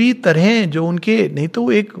पूरी तरह जो उनके, नहीं तो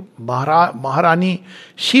वो एक महारानी,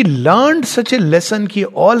 she learned such A lesson की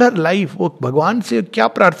ऑल हर लाइफ वो भगवान से क्या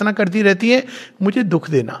प्रार्थना करती रहती है, मुझे दुख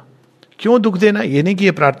देना. क्यों दुख देना? ये नहीं कि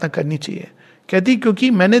ये प्रार्थना करनी चाहिए. कहती क्योंकि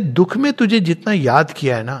मैंने दुख में तुझे जितना याद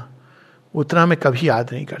किया है ना, उतना मैं कभी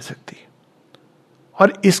याद नहीं कर सकती.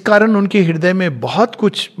 और इस कारण उनके हृदय में बहुत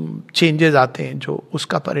कुछ चेंजेस आते हैं जो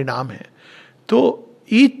उसका परिणाम है. तो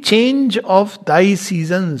each change of thy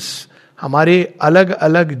seasons, हमारे अलग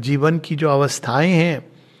अलग जीवन की जो अवस्थाएं हैं,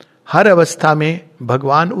 हर अवस्था में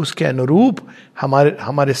भगवान उसके अनुरूप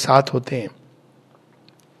हमारे साथ होते हैं.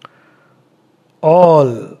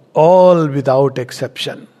 All without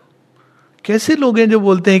exception. कैसे लोग हैं जो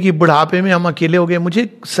बोलते हैं कि बुढ़ापे में हम अकेले हो गए? मुझे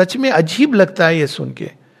सच में अजीब लगता है ये सुन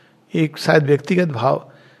के. एक शायद व्यक्तिगत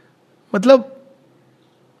भाव, मतलब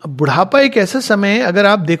बुढ़ापा एक ऐसा समय है, अगर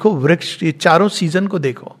आप देखो वृक्ष, ये चारों सीजन को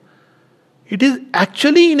देखो, it is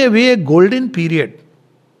actually in a way golden period.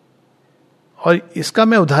 और इसका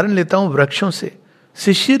मैं उदाहरण लेता हूं वृक्षों से.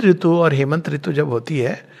 शिशिर ऋतु और हेमंत ऋतु जब होती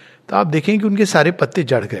है तो आप देखें कि उनके सारे पत्ते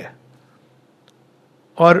झड़ गए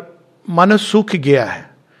और मानो सूख गया है.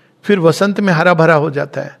 फिर वसंत में हरा भरा हो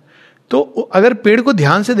जाता है. तो अगर पेड़ को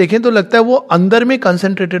ध्यान से देखें तो लगता है वो अंदर में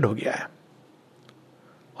कंसंट्रेटेड हो गया है.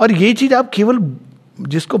 और ये चीज आप केवल,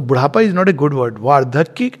 जिसको बुढ़ापा is not a good word,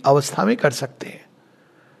 वार्धक्य की अवस्था में कर सकते हैं.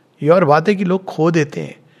 ये और बात है कि लोग खो देते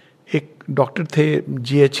हैं. एक डॉक्टर थे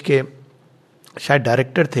जीएच के, शायद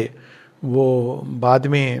डायरेक्टर थे, वो बाद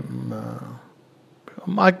में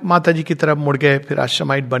माता जी की तरफ मुड़ गए, फिर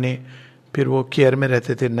आश्रमाइट बने, फिर वो केयर में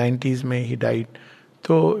रहते थे, 90s में ही डाइड।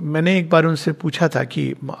 तो मैंने एक बार उनसे पूछा था कि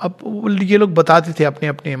अब ये लोग बताते थे अपने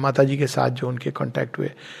अपने माता जी के साथ जो उनके कांटेक्ट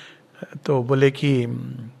हुए, तो बोले कि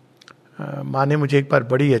माँ ने मुझे एक बार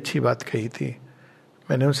बड़ी अच्छी बात कही थी।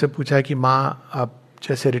 मैंने उनसे पूछा कि माँ, आप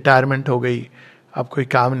जैसे रिटायरमेंट हो गई, अब कोई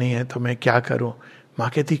काम नहीं है, तो मैं क्या करूँ? माँ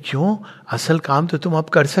कहती, क्यों, असल काम तो तुम अब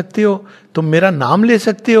कर सकते हो, तुम मेरा नाम ले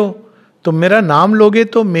सकते हो, तुम मेरा नाम लोगे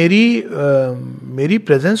तो मेरी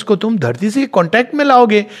प्रेजेंस को तुम धरती से कांटेक्ट में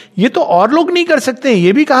लाओगे, ये तो और लोग नहीं कर सकते हैं,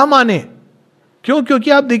 ये भी कहा माने। क्यों?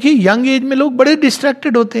 क्योंकि आप देखिए यंग एज में लोग बड़े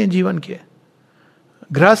डिस्ट्रैक्टेड होते हैं जीवन के,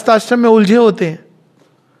 गृहस्थ आश्रम में उलझे होते हैं।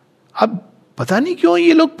 अब पता नहीं क्यों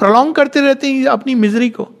ये लोग प्रॉन्ग करते रहते हैं अपनी मिजरी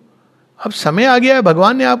को। अब समय आ गया है,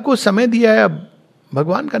 भगवान ने आपको समय दिया है, अब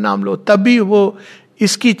भगवान का नाम लो। तब भी वो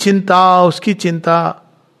इसकी चिंता, उसकी चिंता।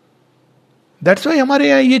 दैट्स वाई हमारे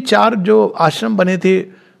यहाँ ये 4 जो आश्रम बने थे,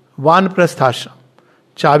 वानप्रस्थ आश्रम,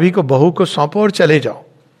 चाबी को बहू को सौंपो और चले जाओ,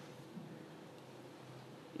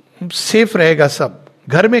 सेफ रहेगा सब,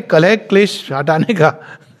 घर में कलह क्लेश हटाने का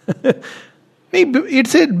नहीं,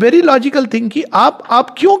 it's a very logical thing कि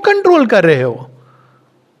आप क्यों कंट्रोल कर रहे हो?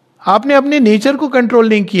 आपने अपने नेचर को कंट्रोल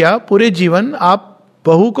नहीं किया पूरे जीवन, आप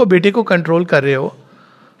बहू को, बेटे को कंट्रोल कर रहे हो।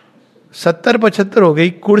 70-75 हो गई,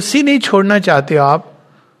 कुर्सी नहीं छोड़ना चाहते हो आप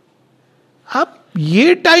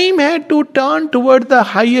ये टाइम है to turn toward the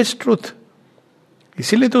highest truth.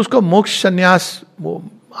 इसीलिए तो उसको मोक्ष संन्यास वो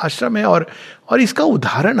आश्रम है। और इसका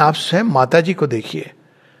उदाहरण आप स्वयं माता जी को देखिए।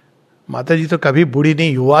 माता जी तो कभी बूढ़ी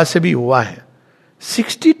नहीं, युवा से भी हुआ है।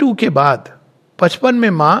 62 के बाद 55 में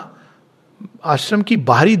माँ आश्रम की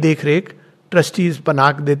बाहरी देखरेख ट्रस्टीज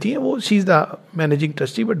बना देती हैं, वो she is the managing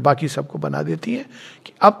trustee, but बाकी सबको बना देती हैं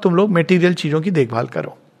कि अब तुम लोग मटेरियल चीजों की देखभाल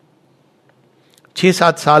करो।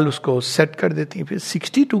 6-7 साल उसको सेट कर देती हैं। फिर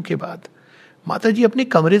 62 के बाद माता जी अपने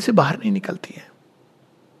कमरे से बाहर नहीं निकलती हैं।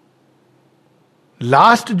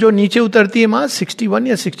 लास्ट जो नीचे उतरती है माँ 61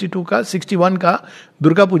 या 62 का, 61 का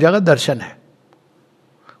दुर्गा पूजा का दर्शन है।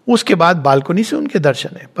 उसके बाद बालकनी से उनके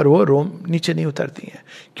दर्शन है, पर वो रोम नीचे नहीं उतरती हैं।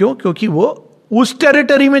 क्यों? क्योंकि वो उस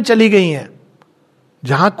टेरिटरी में चली गई हैं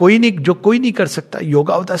जहां कोई नहीं, जो कोई नहीं कर सकता,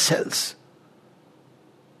 योगा ऑफ द सेल्स।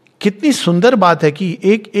 कितनी सुंदर बात है कि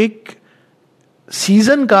एक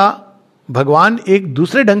सीजन का भगवान एक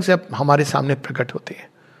दूसरे ढंग से हमारे सामने प्रकट होते हैं,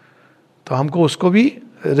 तो हमको उसको भी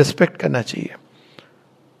रिस्पेक्ट करना चाहिए।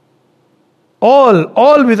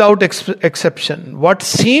 all without exception, what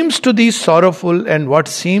seems to thee sorrowful and what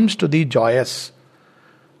seems to thee joyous।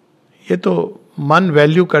 ये तो मन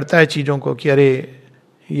वैल्यू करता है चीजों को कि अरे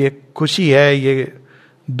ये खुशी है, ये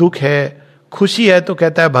दुख है। खुशी है तो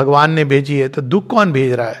कहता है भगवान ने भेजी है, तो दुख कौन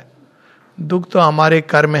भेज रहा है? दुख तो हमारे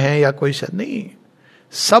कर्म है या कोई शब्द नहीं।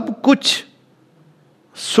 सब कुछ,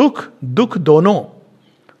 सुख दुख दोनों।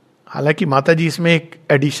 हालांकि माता जी इसमें एक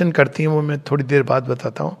एडिशन करती हैं, वो मैं थोड़ी देर बाद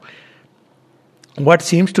बताता हूं। What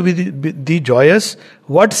seems to be the joyous,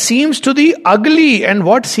 what seems to the ugly and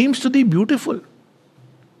what seems to the beautiful।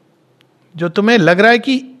 जो तुम्हें लग रहा है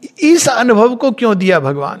कि इस अनुभव को क्यों दिया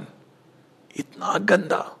भगवान, इतना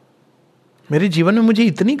गंदा, मेरे जीवन में मुझे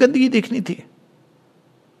इतनी गंदगी देखनी थी।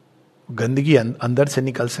 गंदगी अंदर से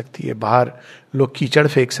निकल सकती है, बाहर लोग कीचड़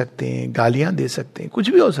फेंक सकते हैं, गालियां दे सकते हैं, कुछ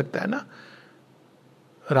भी हो सकता है ना।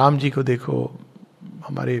 राम जी को देखो,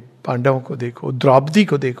 हमारे पांडवों को देखो, द्रौपदी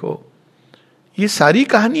को देखो, ये सारी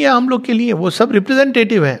कहानियां हम लोग के लिए, वो सब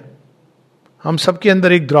रिप्रेजेंटेटिव हैं। हम सबके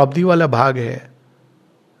अंदर एक द्रौपदी वाला भाग है,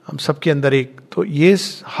 हम सबके अंदर एक, तो ये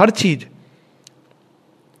हर चीज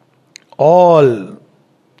all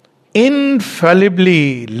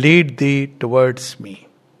infallibly lead thee towards me,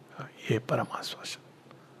 ये परम आश्वासन।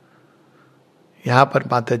 यहां पर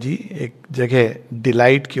माता जी एक जगह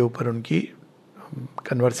डिलाइट के ऊपर उनकी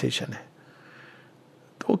कन्वर्सेशन है,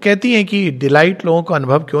 तो वो कहती हैं कि डिलाइट लोगों को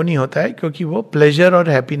अनुभव क्यों नहीं होता है, क्योंकि वो प्लेजर और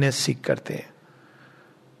हैप्पीनेस सीख करते हैं।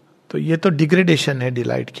 तो ये तो डिग्रेडेशन है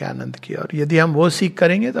डिलाइट के, आनंद की, और यदि हम वो सीख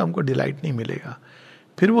करेंगे तो हमको डिलाइट नहीं मिलेगा।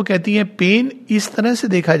 फिर वो कहती हैं पेन इस तरह से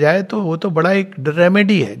देखा जाए तो वो तो बड़ा एक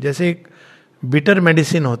रेमेडी है, जैसे एक बिटर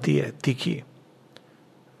मेडिसिन होती है तीखी।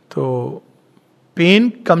 तो पेन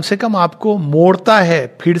कम से कम आपको मोड़ता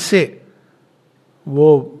है फिर से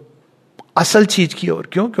वो असल चीज की ओर।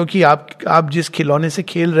 क्यों? क्योंकि आप जिस खिलौने से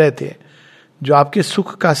खेल रहे थे, जो आपके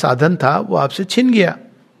सुख का साधन था, वो आपसे छिन गया,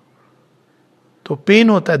 तो पेन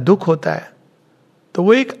होता है, दुख होता है। तो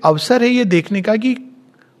वो एक अवसर है ये देखने का कि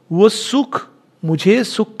वो सुख, मुझे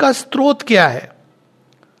सुख का स्रोत क्या है,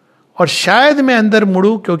 और शायद मैं अंदर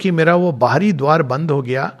मुड़ूं, क्योंकि मेरा वो बाहरी द्वार बंद हो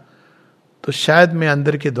गया, तो शायद मैं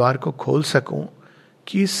अंदर के द्वार को खोल सकूं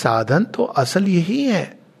कि साधन तो असल यही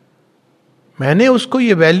है। मैंने उसको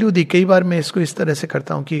ये वैल्यू दी। कई बार मैं इसको इस तरह से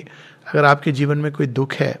करता हूं कि अगर आपके जीवन में कोई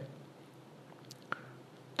दुख है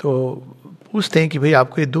तो पूछते हैं कि भाई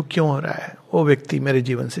आपको ये दुख क्यों हो रहा है? वो व्यक्ति मेरे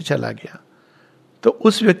जीवन से चला गया। तो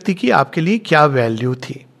उस व्यक्ति की आपके लिए क्या वैल्यू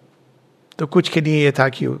थी? तो कुछ के लिए ये था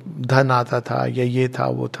कि धन आता था, या ये था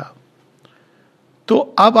वो था। तो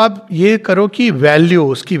अब आप ये करो कि वैल्यू,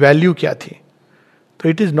 उसकी वैल्यू क्या थी? तो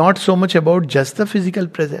it is not so much about just the physical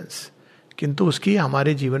presence, किंतु उसकी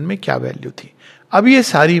हमारे जीवन में क्या वैल्यू थी। अब ये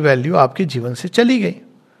सारी वैल्यू आपके जीवन से चली गई,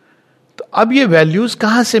 तो अब ये वैल्यूज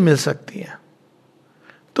कहां से मिल सकती हैं?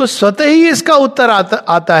 तो स्वतः ही इसका उत्तर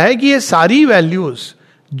आता है कि ये सारी वैल्यूज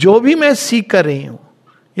जो भी मैं सीख कर रही हूं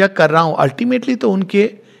या कर रहा हूं, अल्टीमेटली तो उनके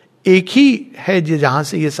एक ही है जहां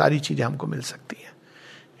से ये सारी चीजें हमको मिल सकती हैं।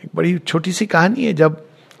 एक बड़ी छोटी सी कहानी है, जब,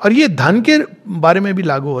 और ये धन के बारे में भी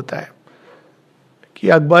लागू होता है, कि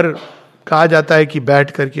अकबर, कहा जाता है कि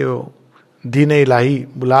बैठ करके वो दीन इलाही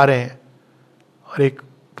बुला रहे हैं, और एक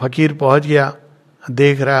फकीर पहुंच गया,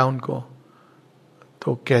 देख रहा है उनको,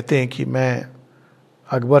 तो कहते हैं कि मैं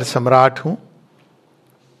अकबर सम्राट हूं।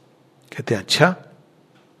 कहते हैं अच्छा,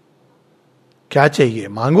 क्या चाहिए,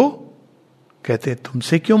 मांगो। कहते हैं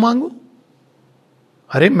तुमसे क्यों मांगू?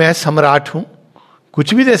 अरे मैं सम्राट हूं,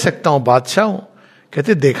 कुछ भी दे सकता हूं, बादशाह हूं।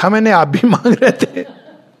 कहते देखा मैंने, आप भी मांग रहे थे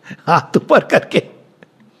हाथ ऊपर करके।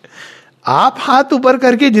 आप हाथ ऊपर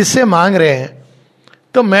करके जिससे मांग रहे हैं,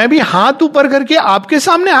 तो मैं भी हाथ ऊपर करके आपके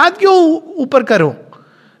सामने हाथ क्यों ऊपर करूं?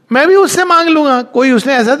 मैं भी उससे मांग लूंगा। कोई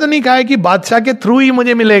उसने ऐसा तो नहीं कहा है कि बादशाह के थ्रू ही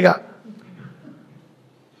मुझे मिलेगा।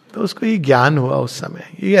 तो उसको ये ज्ञान हुआ उस समय।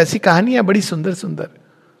 ये ऐसी कहानी है बड़ी सुंदर सुंदर।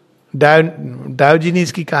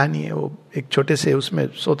 डायोजिनीस की कहानी है। वो एक छोटे से उसमें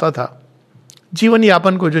सोता था, जीवन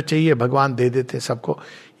यापन को जो चाहिए भगवान दे देते सबको।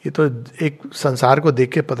 ये तो एक संसार को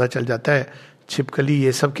देख के पता चल जाता है, छिपकली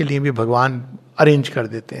ये सब के लिए भी भगवान अरेंज कर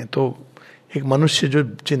देते हैं। तो एक मनुष्य जो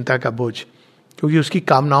चिंता का बोझ, क्योंकि उसकी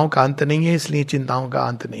कामनाओं का अंत नहीं है, इसलिए चिंताओं का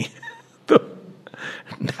अंत नहीं है। तो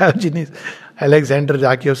डायोजिनीस अलेक्जेंडर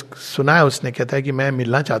जाके सुना है उसने, कहता है कि मैं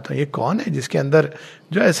मिलना चाहता हूँ। ये कौन है जिसके अंदर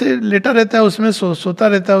जो ऐसे लेटा रहता है, उसमें सोता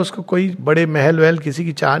रहता है, उसको कोई बड़े महल वहल किसी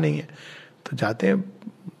की चाह नहीं है। तो जाते हैं,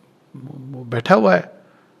 वो बैठा हुआ है।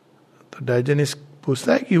 तो डायोजिनीस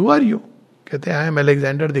पूछता है कि हु आर यू? कहते हैं I am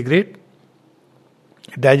Alexander the great.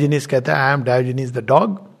 Diogenes कहता है I am Diogenes the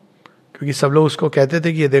dog, क्योंकि सब लोग उसको कहते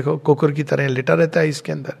थे कि ये देखो कुकुर की तरह लेटा रहता है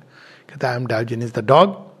इसके अंदर। कहता है I am Diogenes the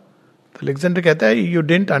dog. तो अलेक्जेंडर कहता है you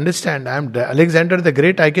didn't understand, I am Alexander the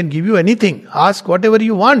great, I can give you anything, ask what ever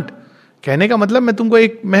you want. कहने का मतलब मैं तुमको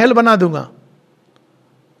एक महल बना दूंगा।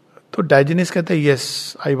 तो डायोजिनीस कहता है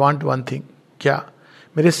yes I want one thing. क्या?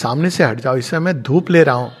 मेरे सामने से हट जाओ, इसमें मैं धूप ले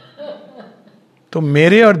रहा हूं, तो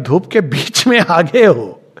मेरे और धूप के बीच में आ गए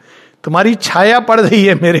हो, तुम्हारी छाया पड़ रही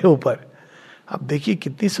है मेरे ऊपर। अब देखिए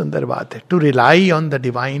कितनी सुंदर बात है, to rely on the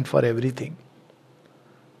divine for everything.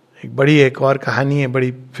 एक बड़ी एक और कहानी है,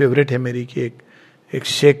 बड़ी फेवरेट है मेरी, कि एक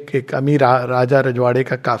शेख, एक अमीर राजा रजवाड़े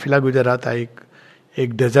का काफिला गुजर रहा था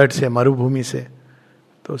एक डेजर्ट से, मरुभूमि से।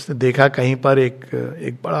 तो उसने देखा कहीं पर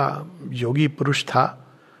एक बड़ा योगी पुरुष था,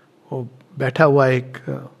 वो बैठा हुआ एक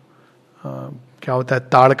क्या होता है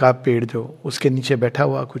ताड़ का पेड़, जो उसके नीचे बैठा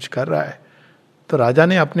हुआ कुछ कर रहा है। तो राजा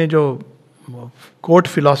ने अपने जो कोर्ट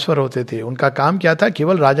फिलोसफर होते थे, उनका काम क्या था,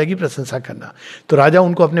 केवल राजा की प्रशंसा करना। तो राजा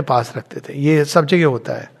उनको अपने पास रखते थे। ये सब जगह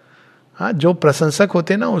होता है, हाँ, जो प्रशंसक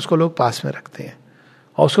होते हैं ना उसको लोग पास में रखते हैं,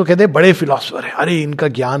 और उसको कहते हैं बड़े फिलोसफर है, अरे इनका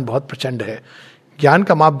ज्ञान बहुत प्रचंड है। ज्ञान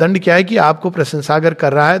का मापदंड क्या है कि आपको प्रशंसा अगर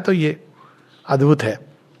कर रहा है तो ये अद्भुत है।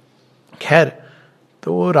 खैर,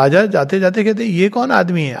 तो वो राजा जाते जाते कहते ये कौन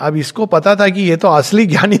आदमी है? अब इसको पता था कि ये तो असली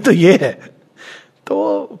ज्ञानी तो ये है।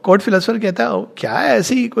 तो कोर्ट फिलोसफर कहता है क्या है,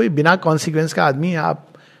 ऐसी कोई बिना कॉन्सिक्वेंस का आदमी है आप?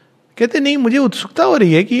 कहते नहीं, मुझे उत्सुकता हो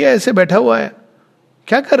रही है कि ये ऐसे बैठा हुआ है,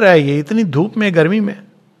 क्या कर रहा है ये इतनी धूप में गर्मी में।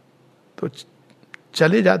 तो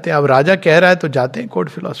चले जाते हैं, अब राजा कह रहा है तो जाते हैं कोर्ट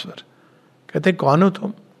फिलोसफर। कहते कौन हो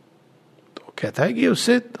तुम? तो कहता है कि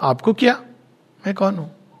उससे आपको क्या, मैं कौन हूं?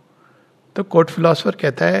 तो कोर्ट फिलोसफर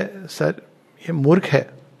कहता है सर ये मूर्ख है।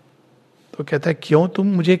 तो कहता है क्यों तुम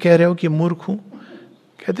मुझे कह रहे हो कि मूर्ख हूं?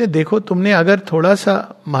 कहते देखो, तुमने अगर थोड़ा सा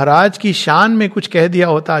महाराज की शान में कुछ कह दिया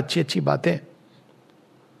होता, अच्छी अच्छी बातें,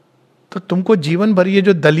 तो तुमको जीवन भर ये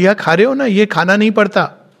जो दलिया खा रहे हो ना, ये खाना नहीं पड़ता।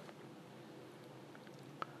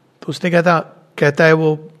 तो उसने कहता है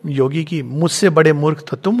वो योगी की मुझसे बड़े मूर्ख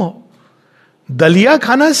तो तुम हो। दलिया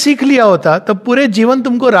खाना सीख लिया होता तब पूरे जीवन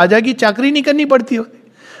तुमको राजा की चाकरी नहीं करनी पड़ती होती।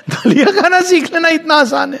 दलिया खाना सीख लेना इतना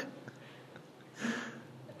आसान है।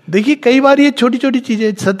 देखिए कई बार ये छोटी छोटी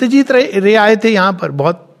चीजें, सत्यजीत रे आए थे यहाँ पर,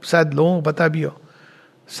 बहुत शायद लोगों को पता भी हो,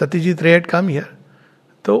 सत्यजीत रे हैड कम हियर।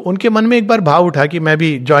 तो उनके मन में एक बार भाव उठा कि मैं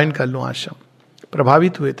भी ज्वाइन कर लूं आश्रम।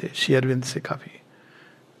 प्रभावित हुए थे श्री अरविंद से काफी।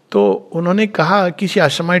 तो उन्होंने कहा, किसी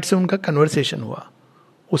आश्रमाइट से उनका कन्वर्सेशन हुआ,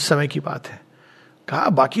 उस समय की बात है। कहा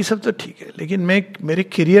बाकी सब तो ठीक है, लेकिन मेरे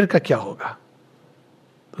करियर का क्या होगा?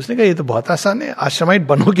 तो उसने कहा ये तो बहुत आसान है, आश्रमाइट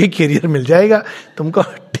बनोगे करियर मिल जाएगा तुमको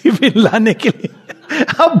टिफिन लाने के लिए।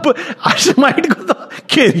 अब आश्रमाइट को तो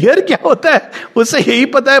करियर क्या होता है उसे यही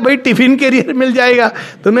पता है, भाई टिफिन करियर मिल जाएगा।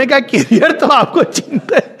 तो उन्होंने कहा करियर तो आपको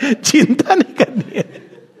चिंता नहीं करनी है,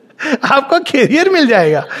 आपको करियर मिल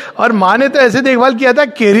जाएगा। और माँ ने तो ऐसे देखभाल किया था,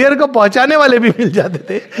 करियर को पहुंचाने वाले भी मिल जाते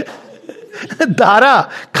थे। दारा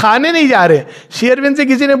खाने नहीं जा रहे। शेयरविन से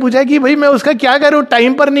किसी ने पूछा कि भाई मैं उसका क्या करूं,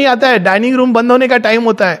 टाइम पर नहीं आता है, डाइनिंग रूम बंद होने का टाइम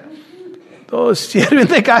होता है। तो शेयरविन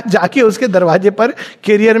ने कहा जाके उसके दरवाजे पर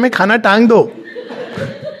करियर में खाना टांग दो।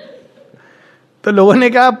 तो लोगों ने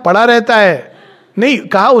कहा पड़ा रहता है, नहीं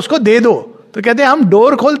कहा उसको दे दो। तो कहते हैं हम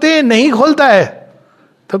डोर खोलते हैं, नहीं खोलता है।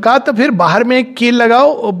 तो कहा तो फिर बाहर में एक कील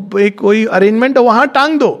लगाओ, एक कोई अरेंजमेंट हो वहां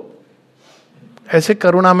टांग दो। ऐसे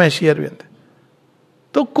करुणा में शेयरविन।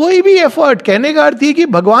 तो कोई भी एफर्ट, कहने का अर्थ है कि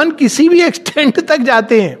भगवान किसी भी एक्सटेंट तक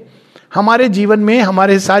जाते हैं, हमारे जीवन में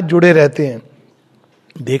हमारे साथ जुड़े रहते हैं।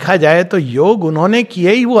 देखा जाए तो योग उन्होंने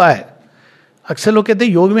किया ही हुआ है। अक्सर लोग कहते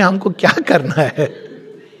हैं योग में हमको क्या करना है।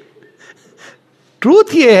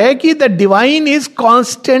 ट्रूथ ये है कि the divine is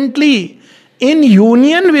constantly in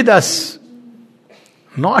union with us,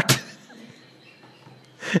 not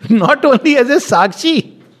only as a साक्षी,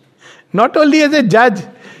 नॉट ओनली एज ए जज,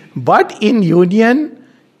 but in union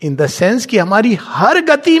in the sense कि हमारी हर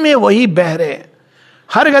गति में वही बह रहे,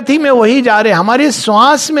 हर गति में वही जा रहे, हमारे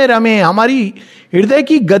श्वास में रमे, हमारी हृदय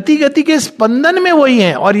की गति गति के स्पंदन में वही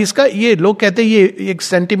है। और इसका ये लोग कहते हैं ये एक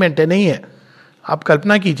सेंटिमेंट है, नहीं है। आप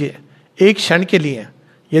कल्पना कीजिए एक क्षण के लिए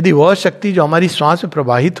यदि वह शक्ति जो हमारी श्वास में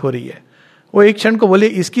प्रवाहित हो रही है वो एक क्षण को बोले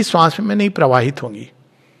इसकी श्वास में नहीं प्रवाहित होंगी,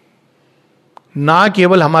 ना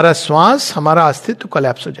केवल हमारा श्वास, हमारा अस्तित्व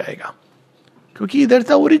कोलैप्स हो जाएगा। क्योंकि इधर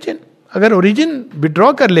था ओरिजिन, अगर ओरिजिन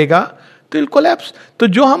विड्रॉ कर लेगा तो इल कोलैप्स। तो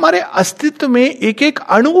जो हमारे अस्तित्व में एक एक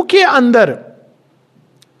अणु के अंदर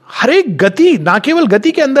हर एक गति, ना केवल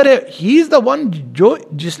गति के अंदर है, ही इज द वन जो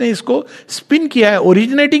जिसने इसको स्पिन किया है,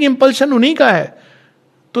 ओरिजिनेटिंग इंपल्शन उन्हीं का है।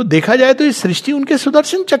 तो देखा जाए तो इस सृष्टि उनके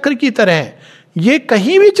सुदर्शन चक्र की तरह है, ये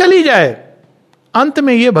कहीं भी चली जाए अंत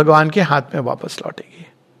में ये भगवान के हाथ में वापस लौटेगी।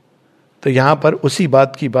 तो यहां पर उसी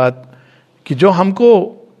बात की बात कि जो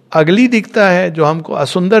हमको अगली दिखता है, जो हमको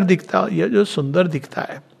असुंदर दिखता है, यह जो सुंदर दिखता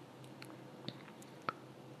है,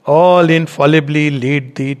 all infallibly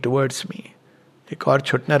lead thee towards me. एक और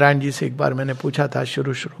छोटनारायण जी से एक बार मैंने पूछा था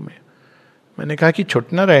शुरू में, मैंने कहा कि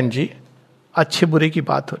छोटनारायण जी अच्छे बुरे की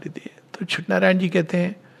बात हो रही थी। तो छोटनारायण जी कहते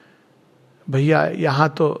हैं भैया यहां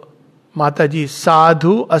तो माता जी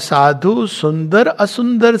साधु असाधु सुंदर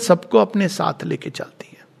असुंदर सबको अपने साथ लेके चलती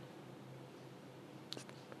है।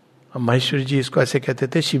 महेश्वरी जी इसको ऐसे कहते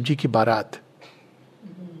थे, शिव जी की बारात।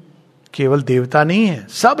 केवल देवता नहीं है,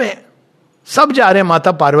 सब है, सब जा रहे हैं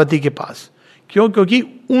माता पार्वती के पास। क्यों? क्योंकि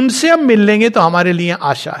उनसे हम मिल लेंगे तो हमारे लिए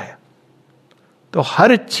आशा है। तो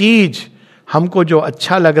हर चीज हमको जो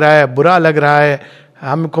अच्छा लग रहा है, बुरा लग रहा है,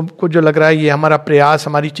 हमको जो लग रहा है ये हमारा प्रयास,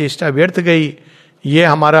 हमारी चेष्टा व्यर्थ गई, ये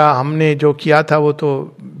हमारा हमने जो किया था वो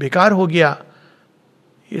तो बेकार हो गया,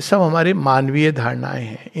 ये सब हमारे मानवीय धारणाएं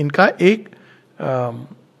हैं। इनका एक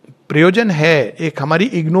प्रयोजन है, एक हमारी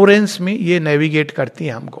इग्नोरेंस में ये नेविगेट करती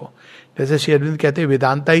है हमको। जैसे श्री अरविंद कहते हैं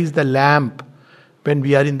Vedanta is the lamp when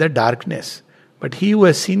we are in the darkness, but he who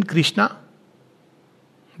has seen Krishna,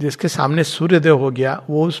 जिसके सामने सूर्योदय हो गया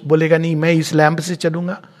वो बोलेगा नहीं मैं इस लैम्प से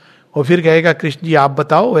चलूंगा, और फिर कहेगा कृष्ण जी आप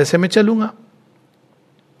बताओ वैसे मैं चलूंगा।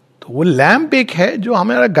 तो वो लैम्प एक है जो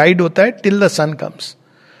हमारा गाइड होता है टिल द सन कम्स।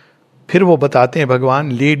 फिर वो बताते हैं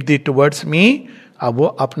भगवान लीड दी टुवर्ड्स मी। अब वो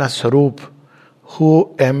अपना स्वरूप हु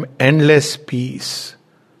एम एंडलेस पीस,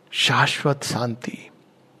 शाश्वत शांति,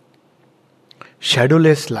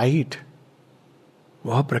 शैडोलेस लाइट,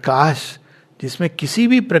 वह प्रकाश जिसमें किसी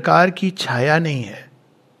भी प्रकार की छाया नहीं है।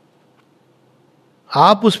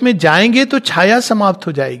 आप उसमें जाएंगे तो छाया समाप्त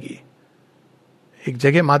हो जाएगी। एक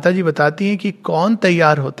जगह माता जी बताती हैं कि कौन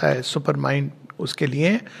तैयार होता है सुपर माइंड उसके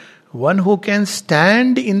लिए, one who can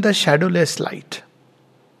stand in the shadowless light.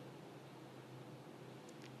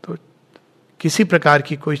 तो किसी प्रकार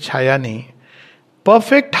की कोई छाया नहीं,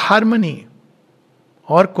 परफेक्ट हार्मनी,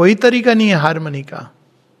 और कोई तरीका नहीं है हार्मनी का,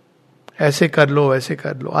 ऐसे कर लो वैसे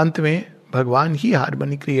कर लो। अंत में भगवान ही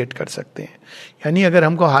हार्मनी क्रिएट कर सकते हैं। यानी अगर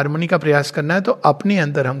हमको हार्मनी का प्रयास करना है तो अपने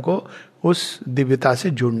अंदर हमको उस दिव्यता से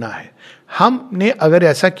जुड़ना है। हमने अगर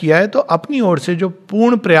ऐसा किया है तो अपनी ओर से जो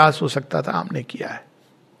पूर्ण प्रयास हो सकता था हमने किया है।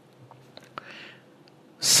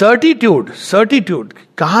 सर्टिट्यूड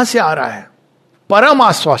कहां से आ रहा है? परम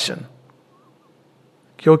आश्वासन,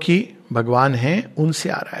 क्योंकि भगवान हैं उनसे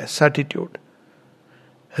आ रहा है सर्टिट्यूड।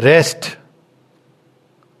 रेस्ट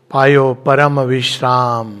पायो परम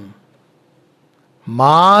विश्राम,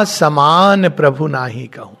 मां समान प्रभु नाही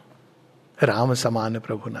कहूं, राम समान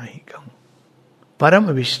प्रभु नाही कहूं। परम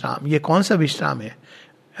विश्राम, ये कौन सा विश्राम है?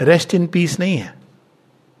 रेस्ट इन पीस नहीं है,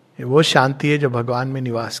 ये वो शांति है जो भगवान में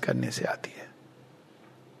निवास करने से आती है।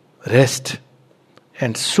 रेस्ट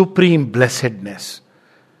एंड सुप्रीम ब्लेसेडनेस,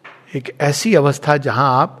 एक ऐसी अवस्था जहां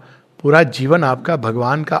आप पूरा जीवन आपका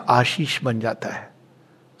भगवान का आशीष बन जाता है।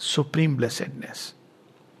 Supreme blessedness.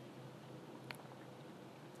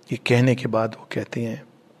 ये कहने के बाद वो कहते हैं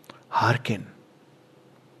हार्किन,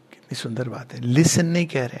 कितनी सुंदर बात है। लिसन नहीं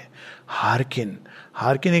कह रहे, हार्किन।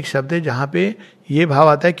 हार्किन एक शब्द है जहां पे ये भाव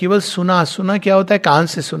आता है केवल सुना। सुना क्या होता है? कान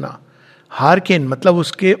से सुना। हार्किन मतलब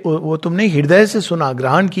उसके वो तुमने हृदय से सुना,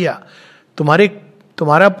 ग्रहण किया,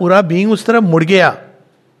 तुम्हारा पूरा बीइंग उस तरफ मुड़ गया।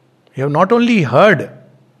 You have not only heard, you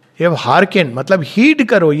have hearken, मतलब हीड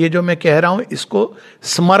करो, ये जो मैं कह रहा हूं इसको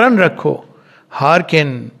स्मरण रखो।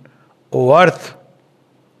 Hearken O earth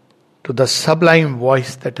to the sublime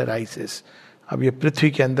voice that arises. अब ये पृथ्वी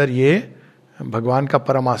के अंदर ये भगवान का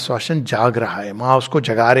परम आश्वासन जाग रहा है, माँ उसको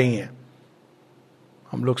जगा रही हैं।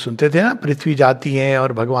 हम लोग सुनते थे ना, पृथ्वी जाती है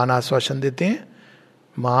और भगवान आश्वासन देते हैं।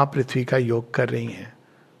 माँ पृथ्वी का योग कर रही हैं,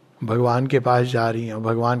 भगवान के पास जा रही हैं और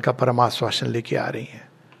भगवान का परम आश्वासन लेके आ रही हैं।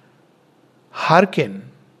 Hearken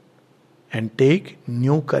and take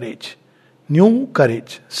new courage. New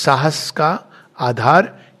courage, साहस का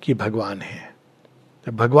आधार कि भगवान है।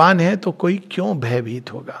 जब भगवान है तो कोई क्यों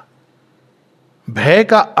भयभीत होगा? भय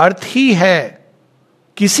का अर्थ ही है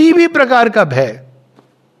किसी भी प्रकार का भय,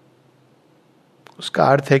 उसका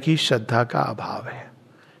अर्थ है कि श्रद्धा का अभाव है।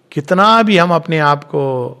 कितना भी हम अपने आप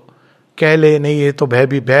को कह ले नहीं ये तो भय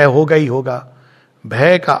भी भय होगा ही होगा,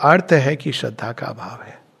 भय का अर्थ है कि श्रद्धा का अभाव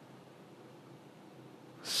है।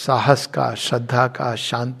 साहस का, श्रद्धा का,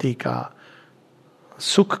 शांति का,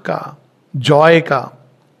 सुख का, जॉय का,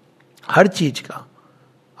 हर चीज का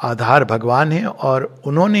आधार भगवान है। और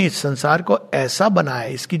उन्होंने इस संसार को ऐसा बनाया,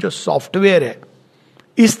 इसकी जो सॉफ्टवेयर है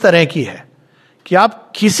इस तरह की है कि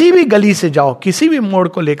आप किसी भी गली से जाओ, किसी भी मोड़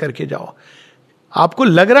को लेकर के जाओ, आपको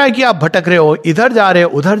लग रहा है कि आप भटक रहे हो, इधर जा रहे हो,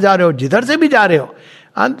 उधर जा रहे हो, जिधर से भी जा रहे हो,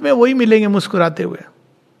 अंत में वही मिलेंगे मुस्कुराते हुए।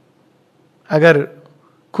 अगर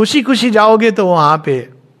खुशी खुशी जाओगे तो वहां पे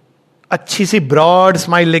अच्छी सी ब्रॉड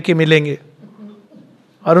स्माइल लेके मिलेंगे,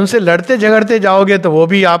 और उनसे लड़ते झगड़ते जाओगे तो वो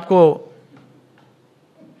भी आपको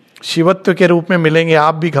शिवत्व के रूप में मिलेंगे।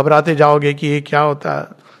 आप भी घबराते जाओगे कि ये क्या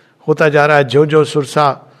होता जा रहा है। जो जो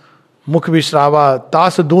सुरसा मुख विश्रावा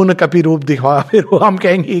तास दून कपि रूप दिखवा, फिर वो हम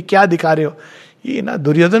कहेंगे ये क्या दिखा रहे हो। ये ना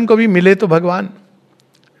दुर्योधन को भी मिले तो भगवान,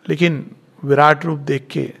 लेकिन विराट रूप देख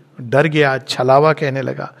के डर गया, छलावा कहने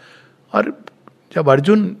लगा। और जब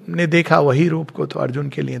अर्जुन ने देखा वही रूप को, तो अर्जुन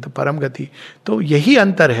के लिए तो परम गति। तो यही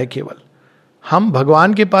अंतर है केवल, हम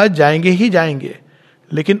भगवान के पास जाएंगे ही जाएंगे,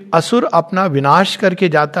 लेकिन असुर अपना विनाश करके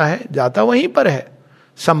जाता है, जाता वहीं पर है,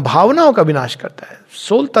 संभावनाओं का विनाश करता है,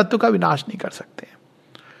 सोल तत्व का विनाश नहीं कर सकते।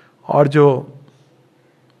 और जो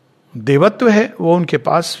देवत्व है वो उनके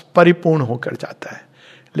पास परिपूर्ण होकर जाता है।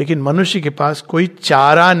 लेकिन मनुष्य के पास कोई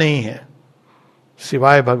चारा नहीं है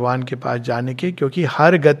सिवाय भगवान के पास जाने के, क्योंकि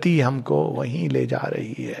हर गति हमको वहीं ले जा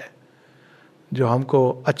रही है। जो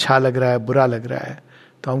हमको अच्छा लग रहा है, बुरा लग रहा है,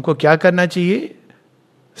 तो हमको क्या करना चाहिए?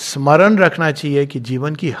 स्मरण रखना चाहिए कि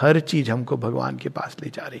जीवन की हर चीज हमको भगवान के पास ले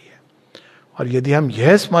जा रही है। और यदि हम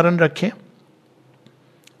यह स्मरण रखें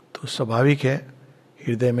तो स्वाभाविक है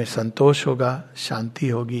हृदय में संतोष होगा, शांति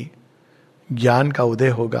होगी, ज्ञान का उदय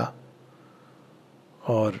होगा,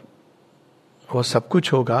 और वो सब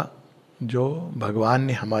कुछ होगा जो भगवान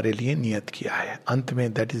ने हमारे लिए नियत किया है। अंत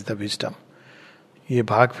में दैट इज द विजडम। ये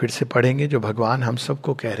भाग फिर से पढ़ेंगे जो भगवान हम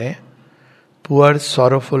सबको कह रहे हैं। Poor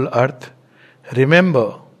sorrowful earth, remember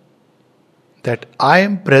that I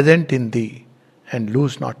am present in thee and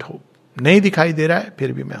lose not hope. नहीं दिखाई दे रहा है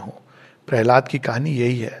फिर भी मैं हूं। प्रहलाद की कहानी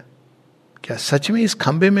यही है। क्या सच में इस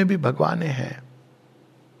खंबे में भी भगवान है?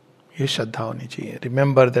 ये श्रद्धा होनी चाहिए।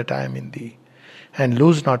 Remember that I am in thee and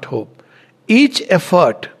lose not hope. Each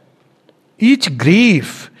effort, each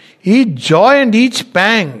grief, each joy and each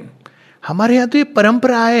pang. हमारे यहां तो ये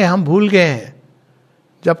परंपरा है, हम भूल गए हैं।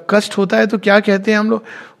 जब कष्ट होता है तो क्या कहते हैं हम लोग?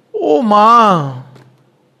 ओ मां,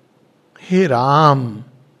 हे राम।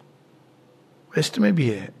 वेस्ट में भी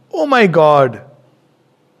है, ओ माई गॉड।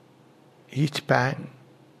 ईच पैंग,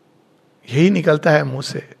 यही निकलता है मुंह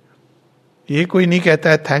से। ये कोई नहीं कहता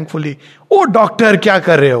है थैंकफुली, ओ डॉक्टर क्या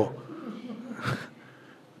कर रहे हो।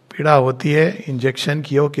 पीड़ा होती है, इंजेक्शन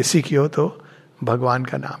की हो, किसी की हो, तो भगवान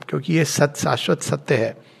का नाम, क्योंकि ये सत्य, शाश्वत सत्य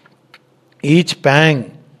है। Each pang,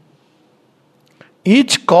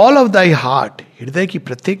 each call of thy heart, हृदय की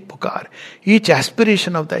प्रत्येक पुकार, each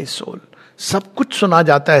aspiration of thy soul, सब कुछ सुना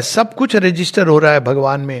जाता है, सब कुछ रजिस्टर हो रहा है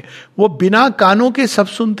भगवान में। वो बिना कानों के सब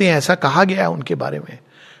सुनते हैं, ऐसा कहा गया है उनके बारे में।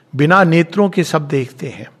 बिना नेत्रों के सब देखते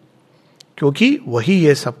हैं, क्योंकि वही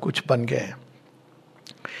ये सब कुछ बन गए हैं।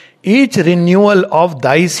 Each renewal of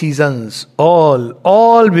thy seasons,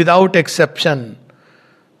 all without exception,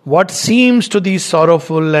 what seems to thee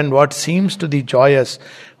sorrowful and what seems to thee joyous,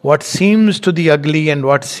 what seems to thee ugly and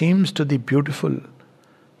what seems to thee beautiful,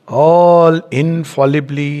 all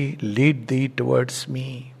infallibly lead thee towards me,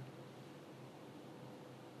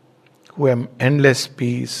 who am endless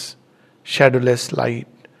peace, shadowless light,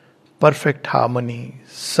 perfect harmony,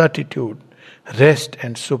 certitude, rest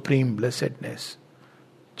and supreme blessedness.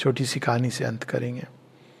 छोटी सी कहानी से अंत करेंगे।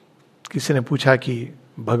 किसी ने पूछा कि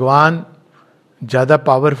भगवान ज्यादा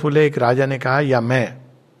पावरफुल है, एक राजा ने कहा, या मैं?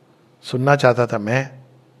 सुनना चाहता था मैं।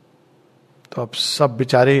 तो अब सब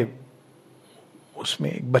बेचारे,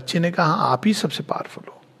 उसमें एक बच्चे ने कहा, हाँ आप ही सबसे पावरफुल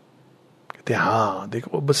हो। कहते हाँ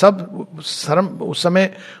देखो, सब शर्म उस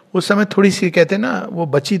समय थोड़ी सी कहते ना, वो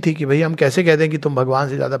बची थी कि भाई हम कैसे कहते हैं कि तुम भगवान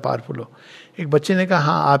से ज्यादा पावरफुल हो। एक बच्चे ने कहा,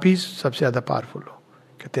 हाँ आप ही सबसे ज्यादा पावरफुल हो।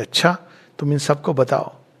 कहते अच्छा, तुम इन सबको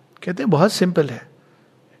बताओ। कहते बहुत सिंपल है,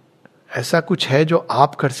 ऐसा कुछ है जो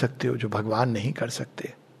आप कर सकते हो जो भगवान नहीं कर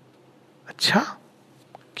सकते। अच्छा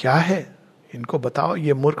क्या है, इनको बताओ,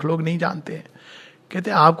 ये मूर्ख लोग नहीं जानते हैं।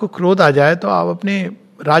 कहते हैं आपको क्रोध आ जाए तो आप अपने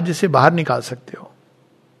राज्य से बाहर निकाल सकते हो,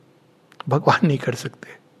 भगवान नहीं कर सकते,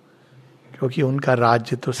 क्योंकि उनका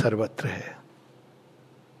राज्य तो सर्वत्र है।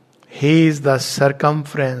 He is the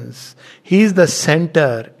circumference, he is the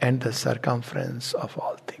center and the circumference of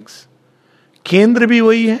all things. केंद्र भी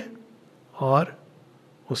वही है और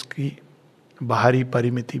उसकी बाहरी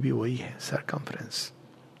परिमिति भी वही है, सरकमफ्रेंस।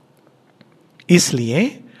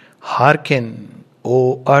 इसलिए हार्केन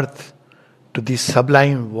ओ earth to the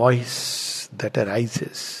sublime voice that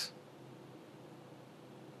arises,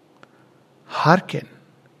 हार्केन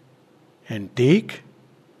and take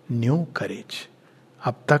new करेज।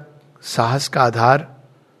 अब तक साहस का आधार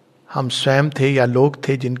हम स्वयं थे या लोग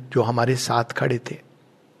थे जो हमारे साथ खड़े थे।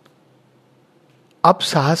 अब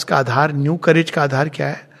साहस का आधार, न्यू करेज का आधार क्या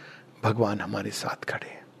है? भगवान हमारे साथ खड़े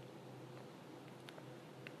हैं।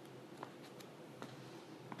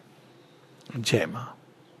 जय मां।